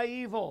overcome by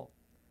evil,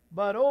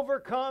 but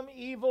overcome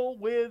evil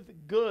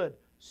with good.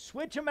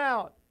 Switch them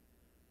out.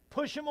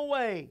 Push them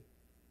away.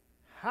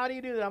 How do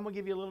you do that? I'm going to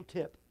give you a little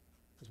tip.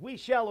 Because we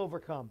shall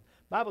overcome.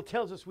 The Bible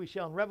tells us we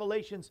shall. In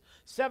Revelations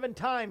 7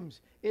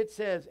 times it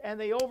says, and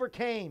they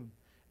overcame,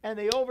 and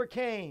they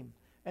overcame,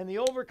 and the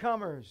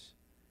overcomers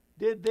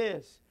did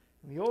this.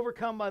 And the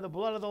overcome by the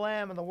blood of the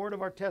Lamb and the word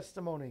of our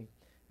testimony.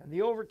 And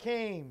the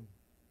overcame,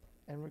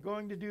 and we're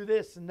going to do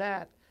this and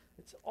that.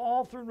 It's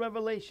all through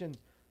Revelation.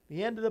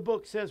 The end of the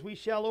book says we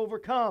shall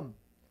overcome.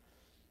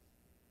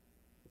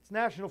 It's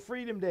National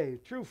Freedom Day,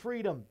 true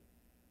freedom.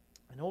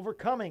 And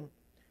overcoming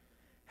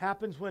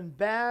happens when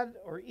bad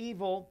or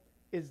evil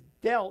is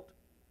dealt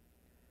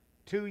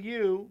to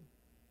you,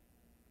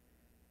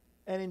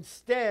 and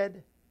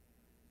instead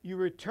you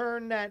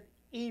return that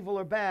evil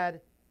or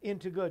bad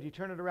into good. You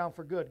turn it around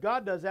for good.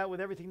 God does that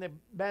with everything that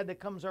bad that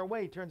comes our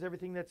way. He turns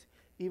everything that's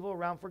evil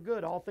around for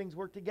good. All things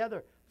work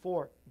together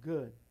for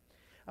good.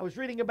 I was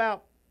reading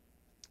about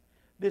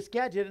this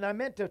gadget, and I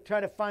meant to try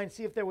to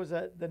see if there was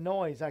the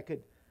noise I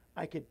could,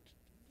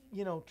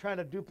 try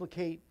to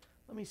duplicate.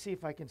 Let me see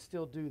if I can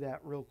still do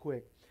that real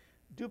quick.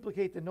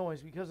 Duplicate the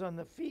noise, because on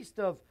the Feast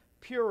of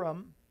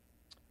Purim,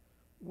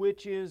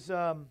 which is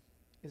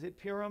it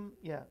Purim?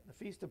 Yeah, the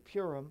Feast of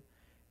Purim.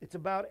 It's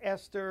about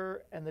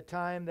Esther and the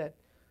time that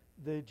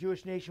the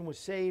Jewish nation was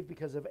saved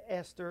because of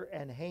Esther,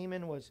 and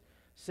Haman was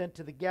sent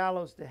to the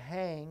gallows to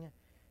hang.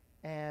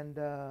 And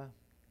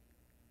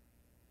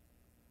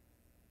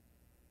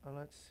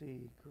let's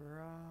see,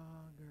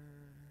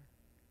 Grogger.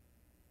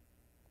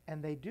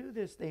 And they do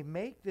this, they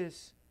make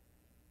this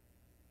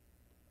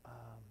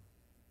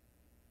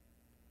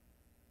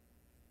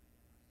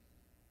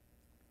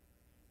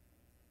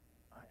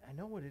I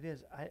know what it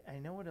is. I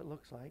know what it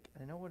looks like.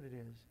 I know what it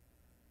is.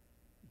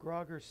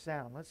 Grogger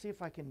sound. Let's see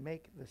if I can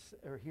make this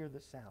or hear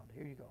the sound.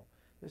 Here you go.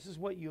 This is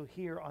what you'll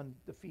hear on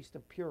the Feast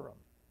of Purim.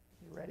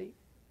 You ready?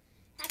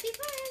 Happy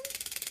Purim!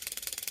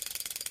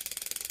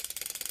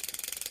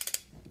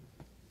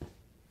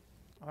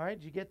 All right,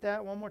 did you get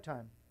that? One more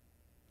time.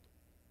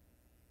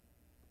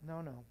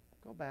 No.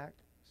 Go back.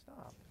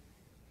 Stop.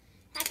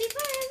 Happy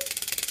Purim!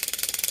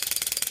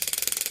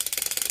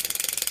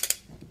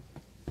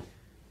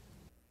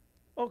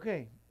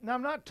 Okay. Now,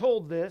 I'm not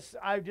told this.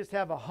 I just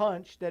have a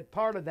hunch that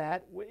part of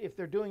that, if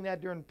they're doing that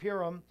during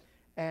Purim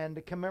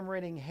and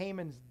commemorating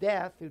Haman's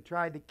death, who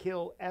tried to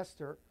kill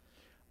Esther,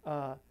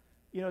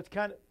 it's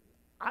kind of,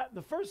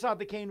 the first thought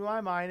that came to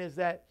my mind is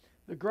that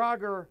the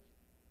Grogger,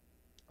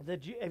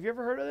 have you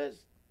ever heard of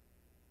this?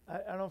 I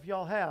don't know if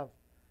y'all have.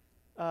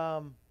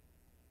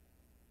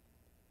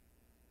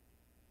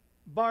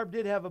 Barb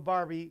did have a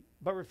Barbie,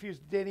 but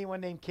refused to date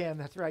anyone named Ken.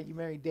 That's right, you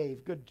married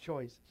Dave. Good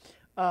choice.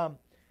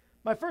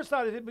 My first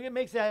thought is it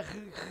makes that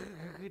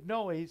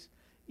noise.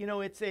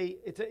 It's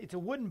a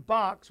wooden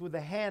box with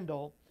a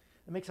handle.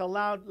 It makes a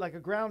loud, like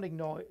a grinding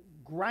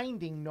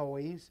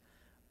noise.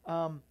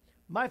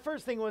 My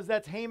first thing was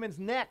that's Haman's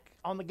neck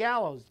on the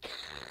gallows.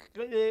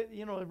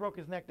 He broke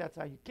his neck. That's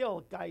how you kill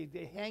a guy.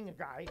 They hang a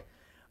guy.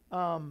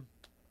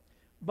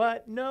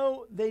 But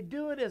no, they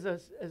do it as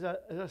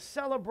a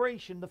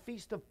celebration, the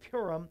Feast of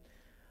Purim,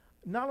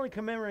 not only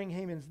commemorating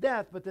Haman's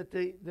death, but that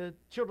the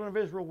children of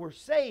Israel were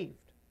saved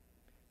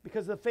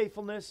because of the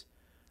faithfulness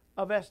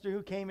of Esther,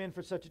 who came in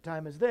for such a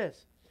time as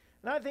this.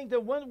 And I think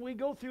that when we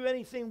go through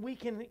anything, we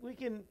can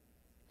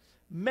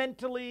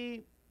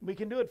mentally, we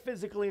can do it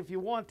physically if you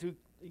want to.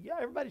 Yeah,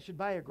 everybody should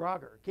buy a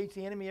Grogger in case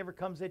the enemy ever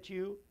comes at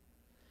you.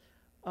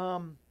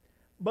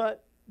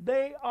 But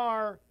they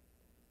are,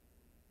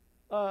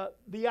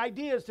 the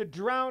idea is to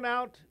drown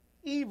out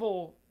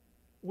evil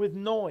with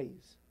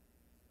noise.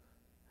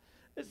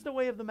 This is the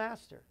way of the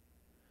master.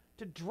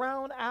 To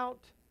drown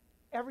out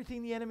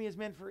everything the enemy has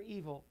meant for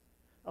evil.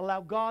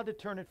 Allow God to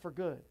turn it for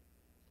good.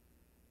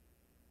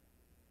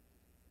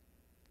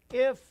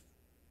 If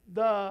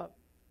the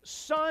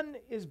sun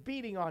is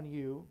beating on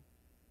you,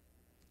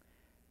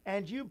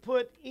 and you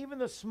put even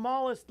the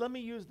smallest, let me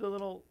use the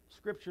little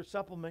scripture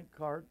supplement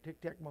card,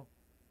 tic-tac-mo.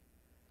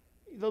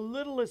 The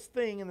littlest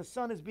thing, and the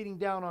sun is beating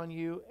down on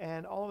you,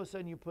 and all of a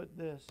sudden you put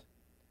this.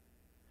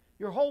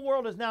 Your whole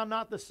world is now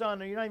not the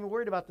sun, or you're not even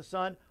worried about the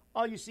sun.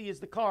 All you see is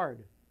the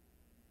card.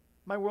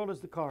 My world is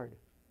the card.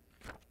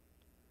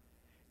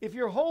 If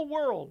your whole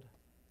world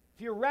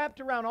if you're wrapped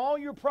around all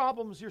your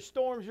problems, your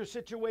storms, your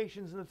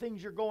situations, and the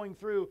things you're going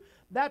through,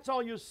 that's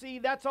all you'll see,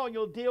 that's all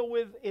you'll deal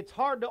with. It's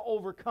hard to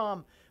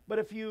overcome. But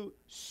if you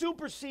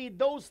supersede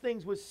those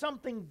things with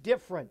something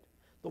different,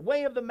 the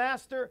way of the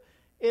master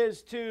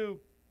is to,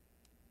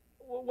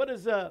 what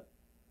is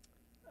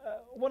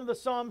one of the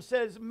Psalms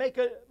says, make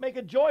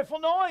a joyful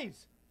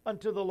noise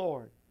unto the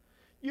Lord.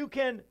 You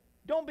can,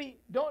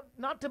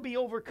 not to be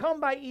overcome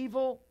by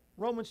evil,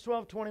 Romans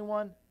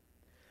 12:21,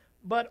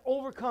 but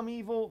overcome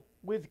evil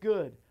with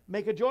good.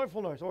 Make a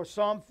joyful noise. Or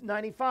Psalm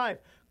 95,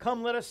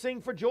 come let us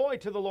sing for joy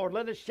to the Lord.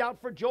 Let us shout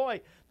for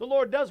joy. The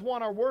Lord does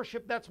want our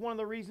worship. That's one of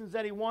the reasons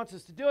that he wants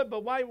us to do it.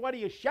 But why do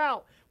you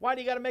shout? Why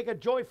do you got to make a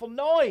joyful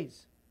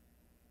noise?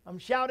 I'm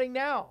shouting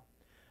now.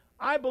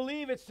 I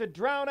believe it's to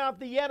drown out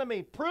the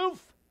enemy.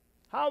 Proof?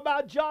 How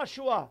about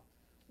Joshua?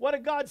 What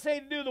did God say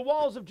to do? The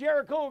walls of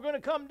Jericho are going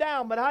to come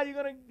down. But how are you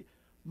going to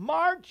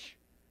march,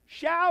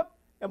 shout,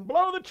 and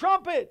blow the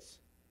trumpets?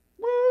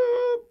 Woo!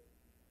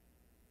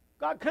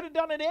 God could have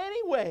done it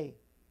anyway.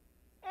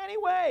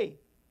 Anyway.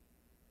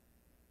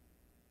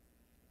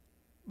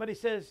 But he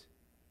says,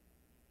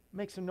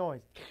 make some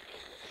noise.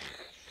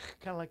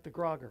 Kind of like the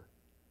grogger.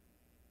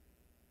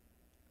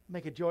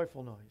 Make a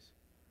joyful noise.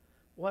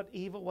 What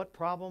evil, what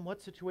problem,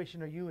 what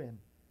situation are you in?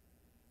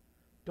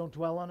 Don't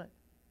dwell on it.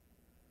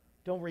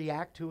 Don't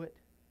react to it.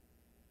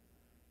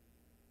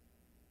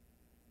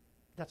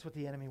 That's what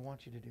the enemy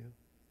wants you to do.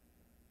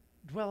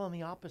 Dwell on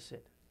the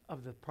opposite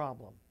of the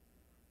problem.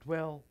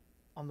 Dwell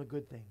on the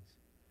good things.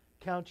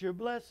 Count your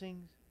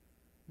blessings.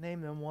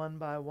 Name them one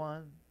by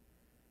one.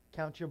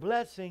 Count your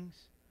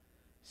blessings.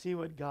 See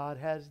what God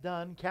has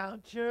done.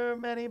 Count your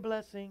many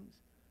blessings.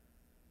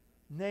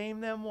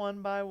 Name them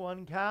one by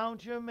one.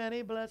 Count your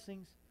many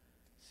blessings.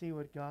 See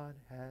what God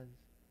has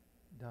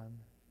done.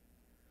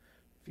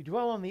 If you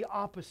dwell on the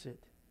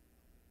opposite,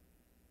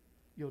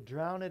 you'll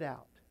drown it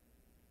out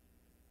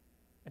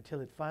until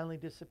it finally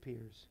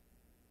disappears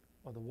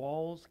or the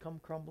walls come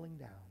crumbling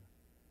down.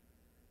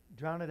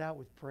 Drown it out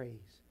with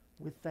praise,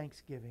 with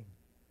thanksgiving.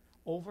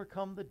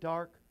 Overcome the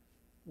dark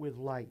with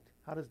light.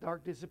 How does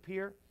dark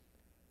disappear?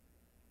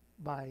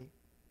 By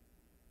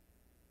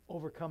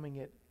overcoming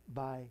it,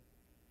 by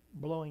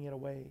blowing it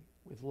away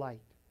with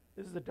light.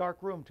 This is a dark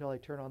room till I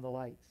turn on the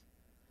lights.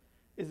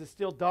 Is it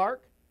still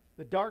dark?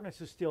 The darkness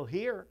is still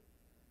here,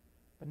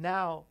 but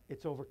now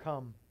it's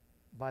overcome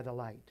by the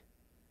light.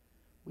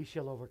 We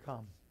shall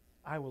overcome.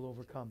 I will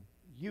overcome.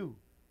 You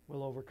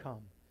will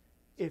overcome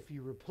if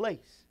you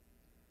replace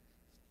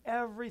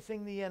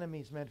everything the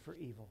enemy's meant for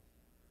evil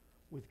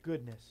with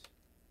goodness.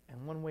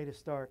 And one way to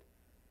start,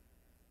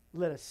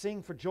 let us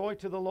sing for joy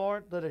to the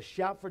Lord. Let us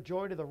shout for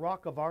joy to the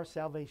rock of our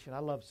salvation. I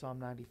love Psalm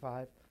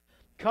 95.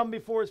 Come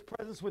before his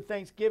presence with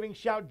thanksgiving.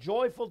 Shout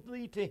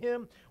joyfully to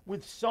him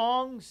with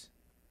songs.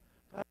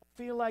 I don't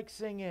feel like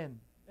singing.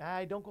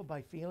 I don't go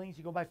by feelings.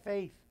 You go by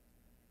faith.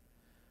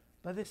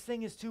 But this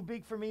thing is too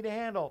big for me to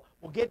handle.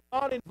 Well, get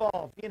God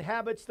involved. He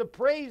inhabits the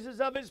praises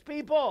of his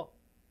people.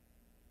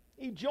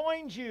 He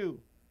joins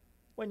you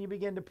when you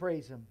begin to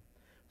praise him.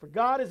 For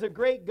God is a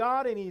great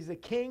God, and he's a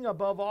king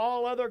above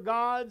all other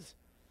gods.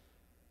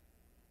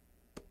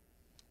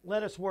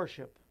 Let us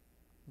worship.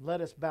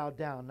 Let us bow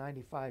down.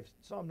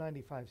 Psalm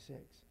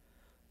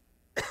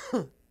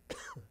 95:6.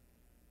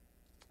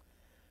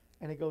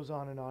 And it goes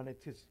on and on.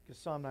 Because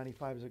Psalm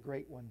 95 is a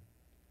great one.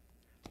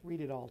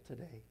 Read it all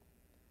today.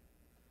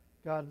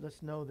 God,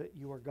 let's know that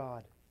you are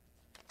God,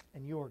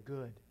 and you are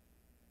good.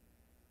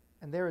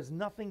 And there is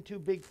nothing too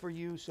big for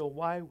you, so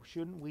why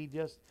shouldn't we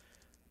just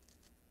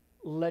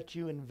let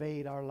you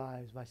invade our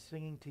lives by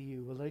singing to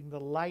you, letting the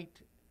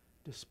light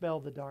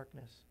dispel the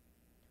darkness,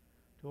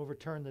 to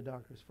overturn the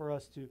darkness, for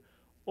us to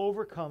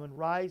overcome and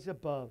rise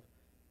above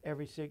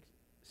every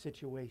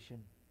situation.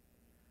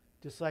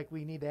 Just like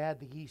we need to add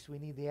the yeast, we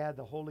need to add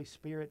the Holy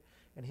Spirit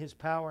and his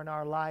power in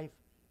our life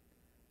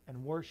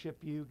and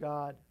worship you,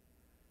 God.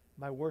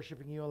 By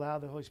worshiping you, allow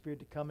the Holy Spirit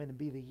to come in and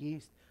be the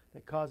yeast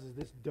that causes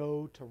this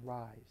dough to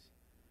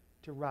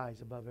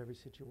rise above every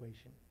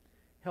situation.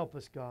 Help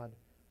us, God.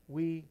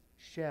 We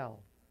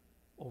shall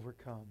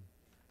overcome.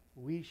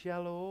 We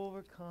shall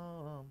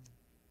overcome.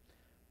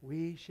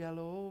 We shall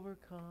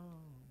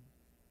overcome.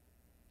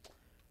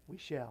 We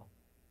shall.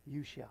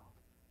 You shall.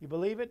 You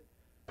believe it?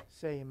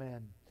 Say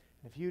amen.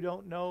 If you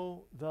don't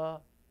know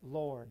the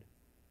Lord,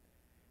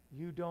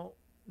 you don't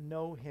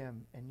know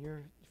him, and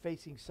you're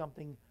facing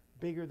something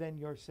bigger than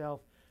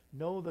yourself,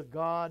 know the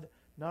God,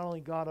 not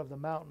only God of the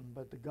mountain,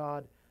 but the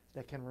God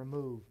that can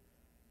remove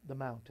the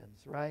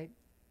mountains, right?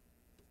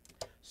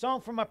 Song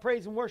from my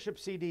praise and worship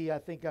CD I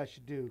think I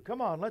should do.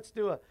 Come on, let's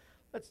do a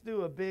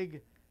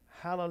big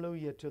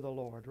hallelujah to the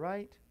Lord,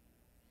 right?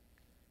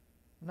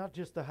 Not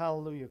just the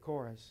hallelujah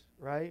chorus,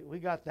 right? We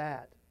got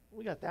that.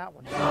 We got that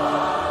one.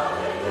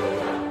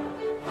 Hallelujah,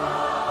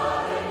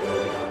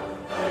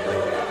 hallelujah,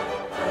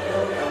 hallelujah,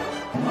 hallelujah.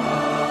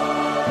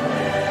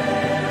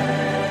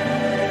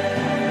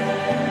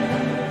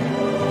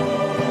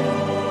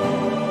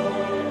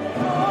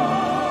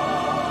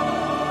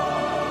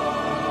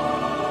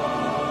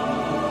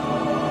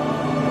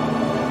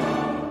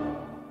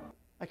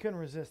 couldn't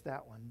resist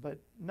that one. But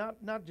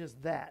not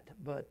just that,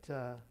 but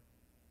a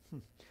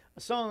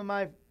song that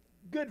my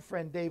good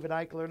friend David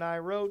Eichler and I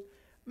wrote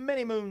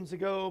many moons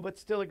ago, but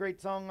still a great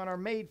song on our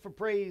Made for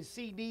Praise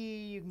CD.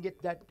 You can get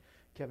that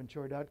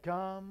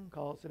kevinshorey.com.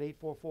 Call us at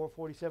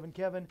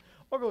 844-47-KEVIN,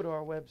 or go to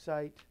our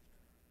website.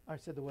 I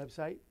said the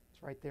website.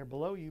 It's right there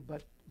below you,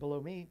 but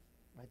below me,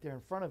 right there in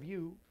front of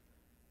you.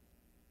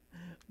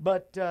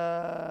 But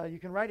you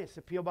can write us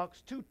at P.O.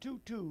 Box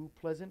 222,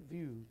 Pleasant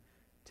View,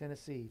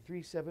 Tennessee,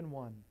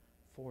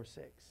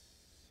 37146.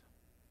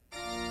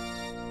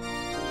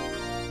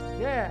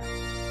 Yeah.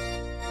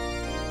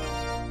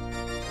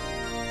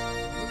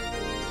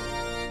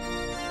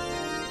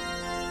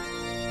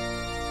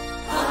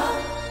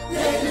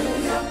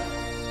 Hallelujah,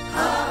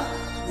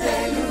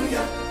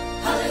 hallelujah,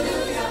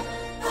 hallelujah,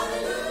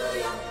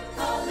 hallelujah,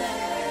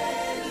 hallelujah,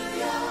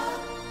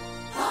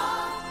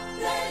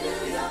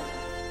 hallelujah,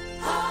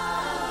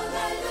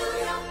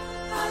 hallelujah,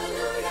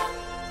 hallelujah,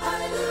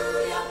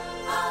 hallelujah,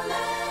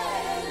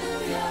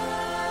 hallelujah.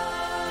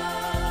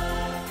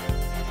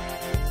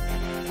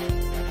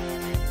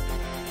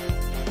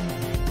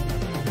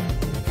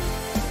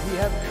 We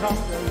have come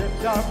to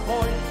lift our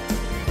voice,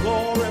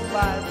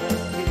 glorify the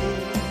King.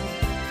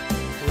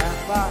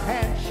 Clap our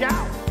hands,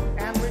 shout,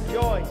 and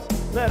rejoice.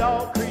 Let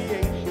all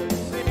creation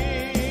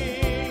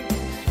sing.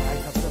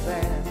 Strike up the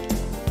band.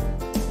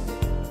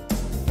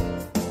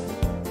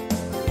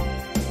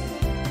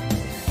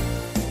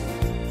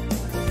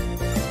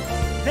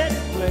 Then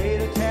play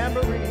the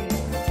tambourine.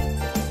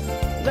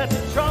 Let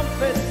the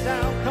trumpet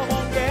sound. Come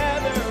on,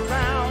 gather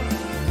around.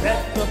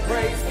 Let the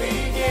praise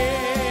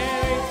begin.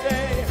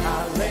 Say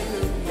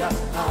hallelujah,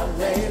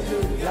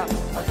 hallelujah.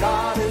 Our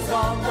God is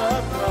on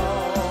the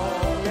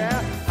throne.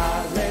 Yeah,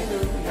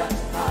 hallelujah,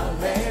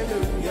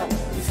 hallelujah.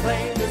 He's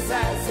claimed us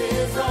as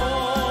his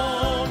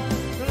own.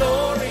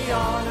 Glory,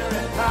 honor,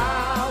 and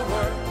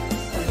power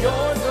are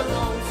yours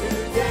alone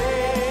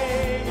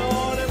today.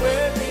 Lord, and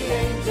with the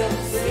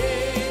angels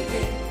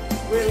singing,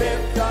 we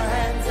lift our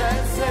hands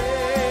and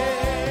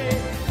say,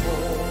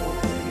 holy,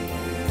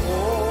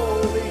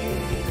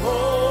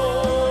 holy,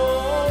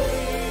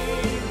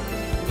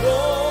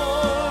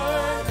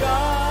 Lord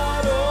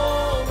God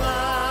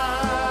Almighty.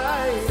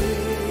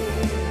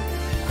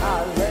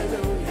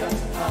 Hallelujah,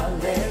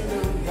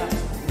 hallelujah.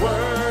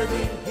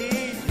 Worthy,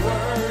 he's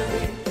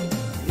worthy,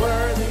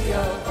 worthy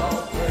of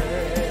all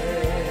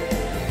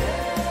praise.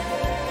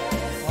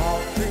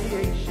 All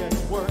creation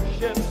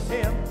worships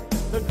him,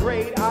 the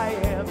great I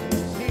am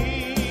is he.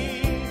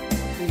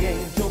 The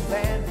angel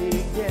band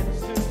begins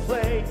to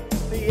play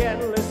the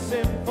endless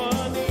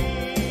symphony.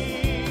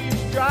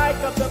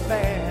 Strike up the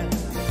band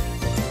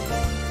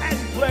and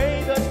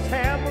play the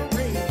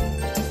tambourine.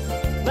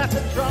 Let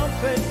the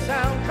trumpet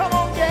sound. Come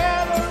on,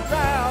 gather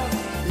round.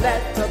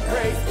 Let the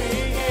praise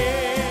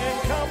begin.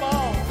 Come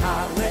on.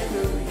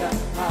 Hallelujah,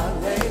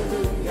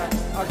 hallelujah.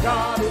 Our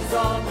God is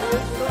on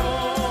his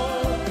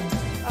throne.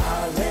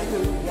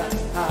 Hallelujah,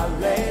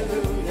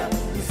 hallelujah.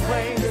 He's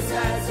claimed us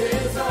as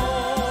his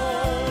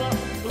own.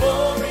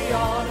 Glory,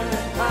 honor,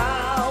 and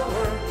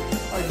power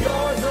are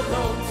yours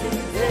alone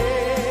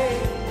today.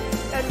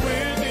 And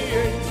with the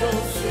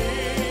angels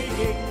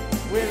singing,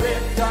 we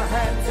lift our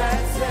hands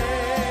and say,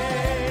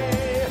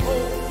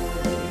 holy,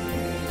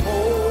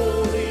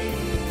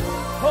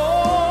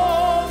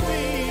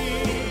 holy,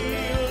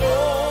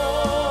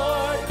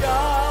 Lord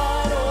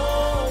God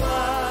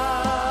Almighty.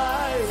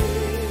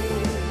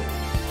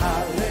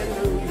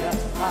 Hallelujah,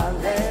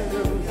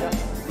 hallelujah.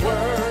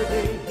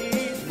 Worthy,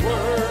 he's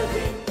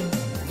worthy,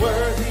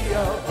 worthy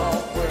of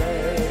all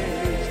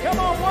praise. Come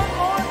on, one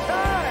more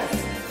time.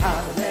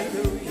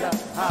 Hallelujah,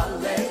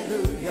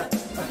 hallelujah.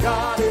 Our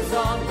God is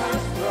on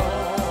his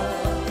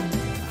throne.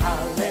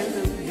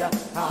 Hallelujah,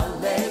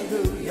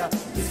 hallelujah.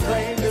 He's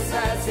claimed us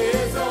as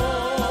his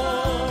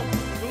own.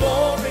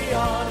 Glory,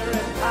 honor,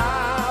 and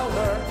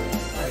power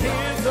are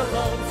his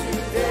alone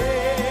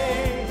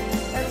today.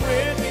 And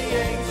with the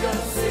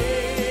angels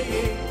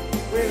singing,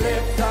 we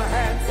lift our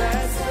hands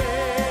and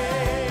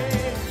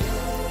say,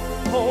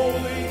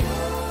 holy,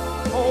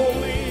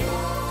 holy,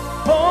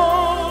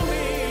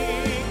 holy,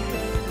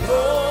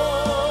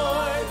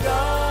 Lord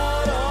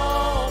God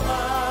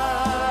Almighty.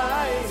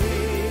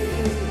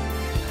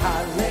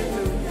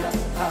 Hallelujah,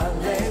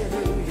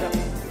 hallelujah.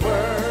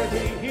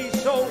 Worthy, he's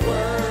so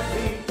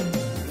worthy,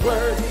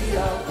 worthy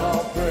of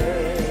all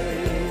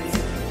praise.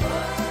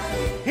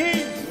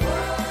 He's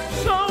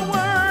so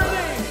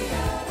worthy.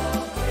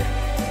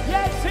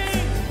 Yes,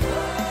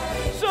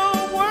 he's so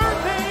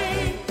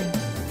worthy,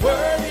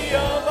 worthy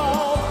of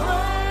all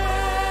praise.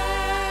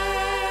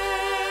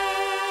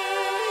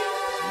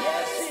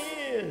 Yes, he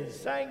is.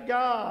 Thank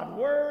God.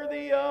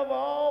 Worthy of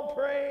all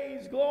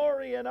praise,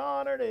 glory, and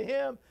honor to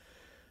him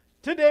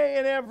today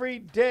and every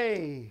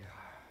day.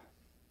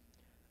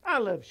 I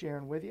love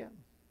sharing with you.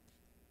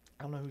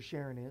 I don't know who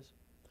Sharon is.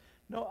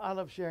 No, I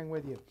love sharing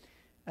with you.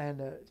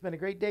 And it's been a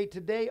great day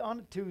today on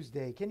a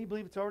Tuesday. Can you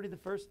believe it's already the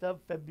 1st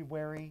of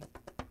February?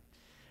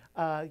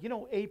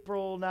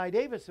 April Nye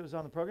Davis, who was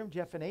on the program,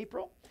 Jeff and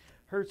April.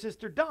 her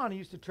sister Dawn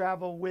used to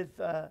travel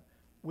with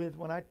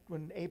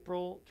when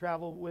April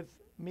traveled with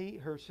me.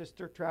 Her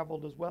sister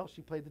traveled as well.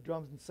 She played the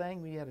drums and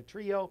sang. We had a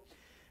trio,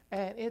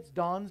 and it's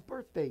Dawn's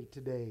birthday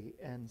today.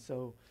 And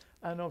so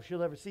I don't know if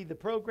she'll ever see the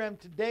program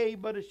today,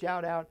 but a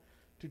shout out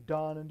to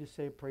Dawn and just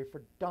say pray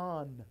for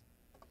Dawn.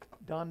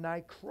 Dawn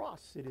Nye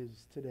Cross it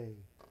is today.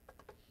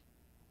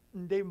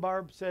 And Dave and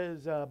Barb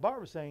says,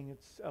 Barb was saying,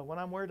 it's when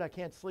I'm worried I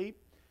can't sleep,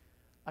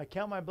 I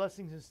count my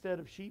blessings instead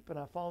of sheep, and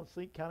I fall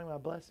asleep counting my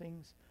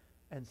blessings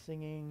and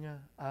singing,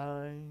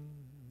 I'm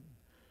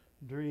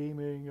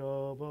dreaming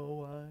of a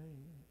white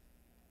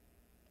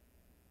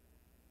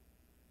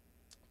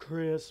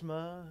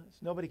Christmas.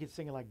 Nobody could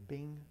sing it like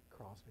Bing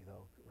Crosby,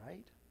 though,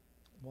 right?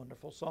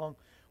 Wonderful song.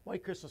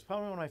 White Christmas,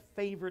 probably one of my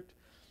favorite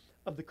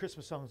of the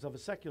Christmas songs, of a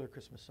secular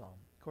Christmas song.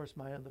 Of course,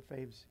 my other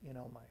faves,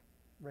 my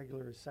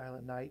regular is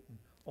Silent Night and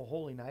Oh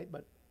Holy Night,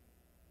 but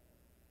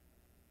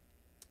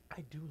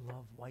I do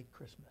love White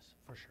Christmas,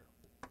 for sure.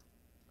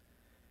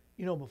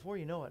 Before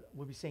you know it,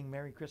 we'll be saying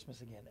Merry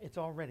Christmas again. It's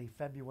already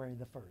February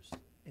the 1st.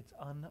 It's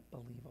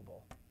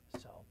unbelievable.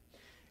 So,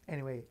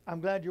 anyway,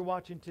 I'm glad you're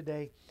watching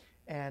today,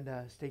 and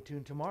stay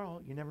tuned tomorrow.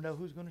 You never know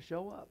who's going to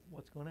show up,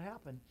 what's going to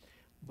happen,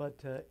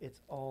 but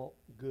it's all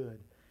good.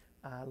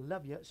 I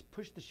love you.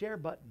 Push the share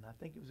button. I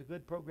think it was a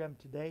good program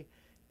today,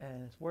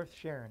 and it's worth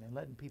sharing and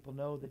letting people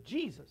know that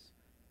Jesus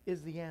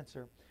is the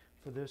answer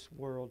for this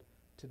world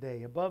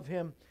today. Above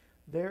him,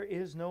 there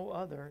is no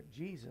other.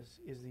 Jesus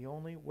is the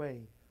only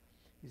way.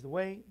 He's the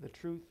way, the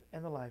truth,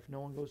 and the life. No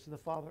one goes to the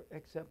Father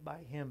except by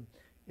him.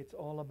 It's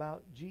all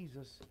about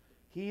Jesus.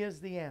 He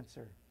is the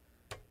answer.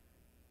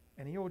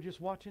 And you're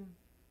just watching,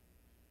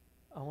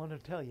 I want to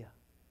tell you,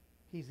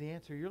 he's the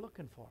answer you're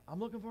looking for. I'm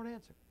looking for an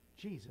answer.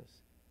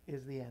 Jesus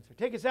is the answer.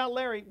 Take us out,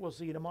 Larry. We'll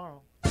see you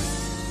tomorrow.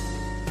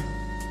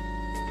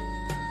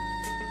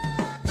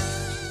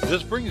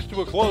 This brings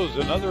to a close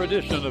another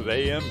edition of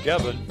AM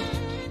Kevin.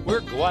 We're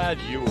glad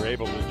you were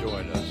able to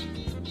join us.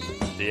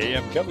 The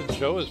AM Kevin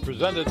Show is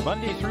presented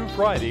Monday through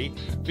Friday,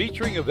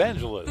 featuring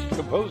evangelist,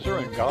 composer,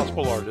 and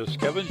gospel artist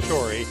Kevin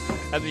Shorey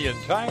and the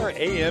entire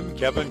AM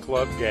Kevin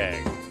Club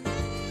gang.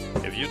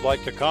 If you'd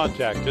like to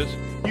contact us,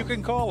 you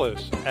can call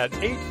us at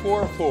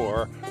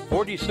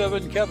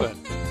 844-47-KEVIN.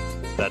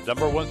 That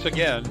number once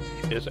again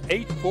is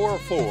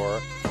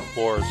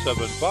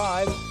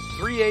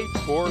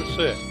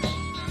 844-475-3846.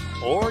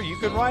 Or you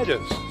can write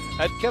us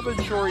at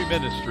Kevin Shorey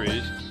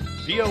Ministries,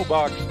 P.O.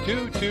 Box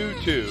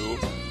 222,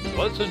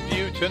 Pleasant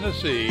View,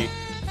 Tennessee,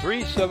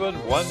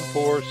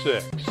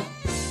 37146.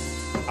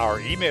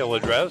 Our email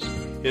address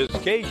is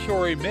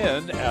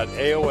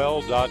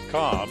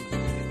kshorymen@aol.com,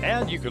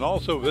 and you can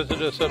also visit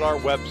us at our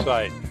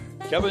website,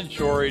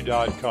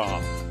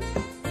 kevinshorey.com.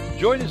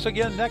 Join us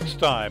again next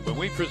time when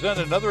we present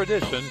another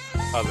edition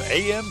of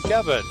AM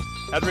Kevin.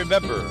 And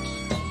remember,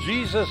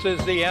 Jesus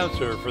is the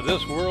answer for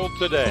this world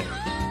today.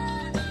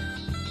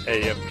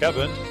 AM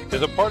Kevin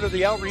is a part of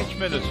the outreach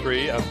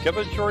ministry of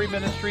Kevin Shorey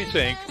Ministries,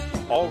 Inc.,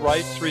 all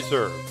rights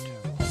reserved.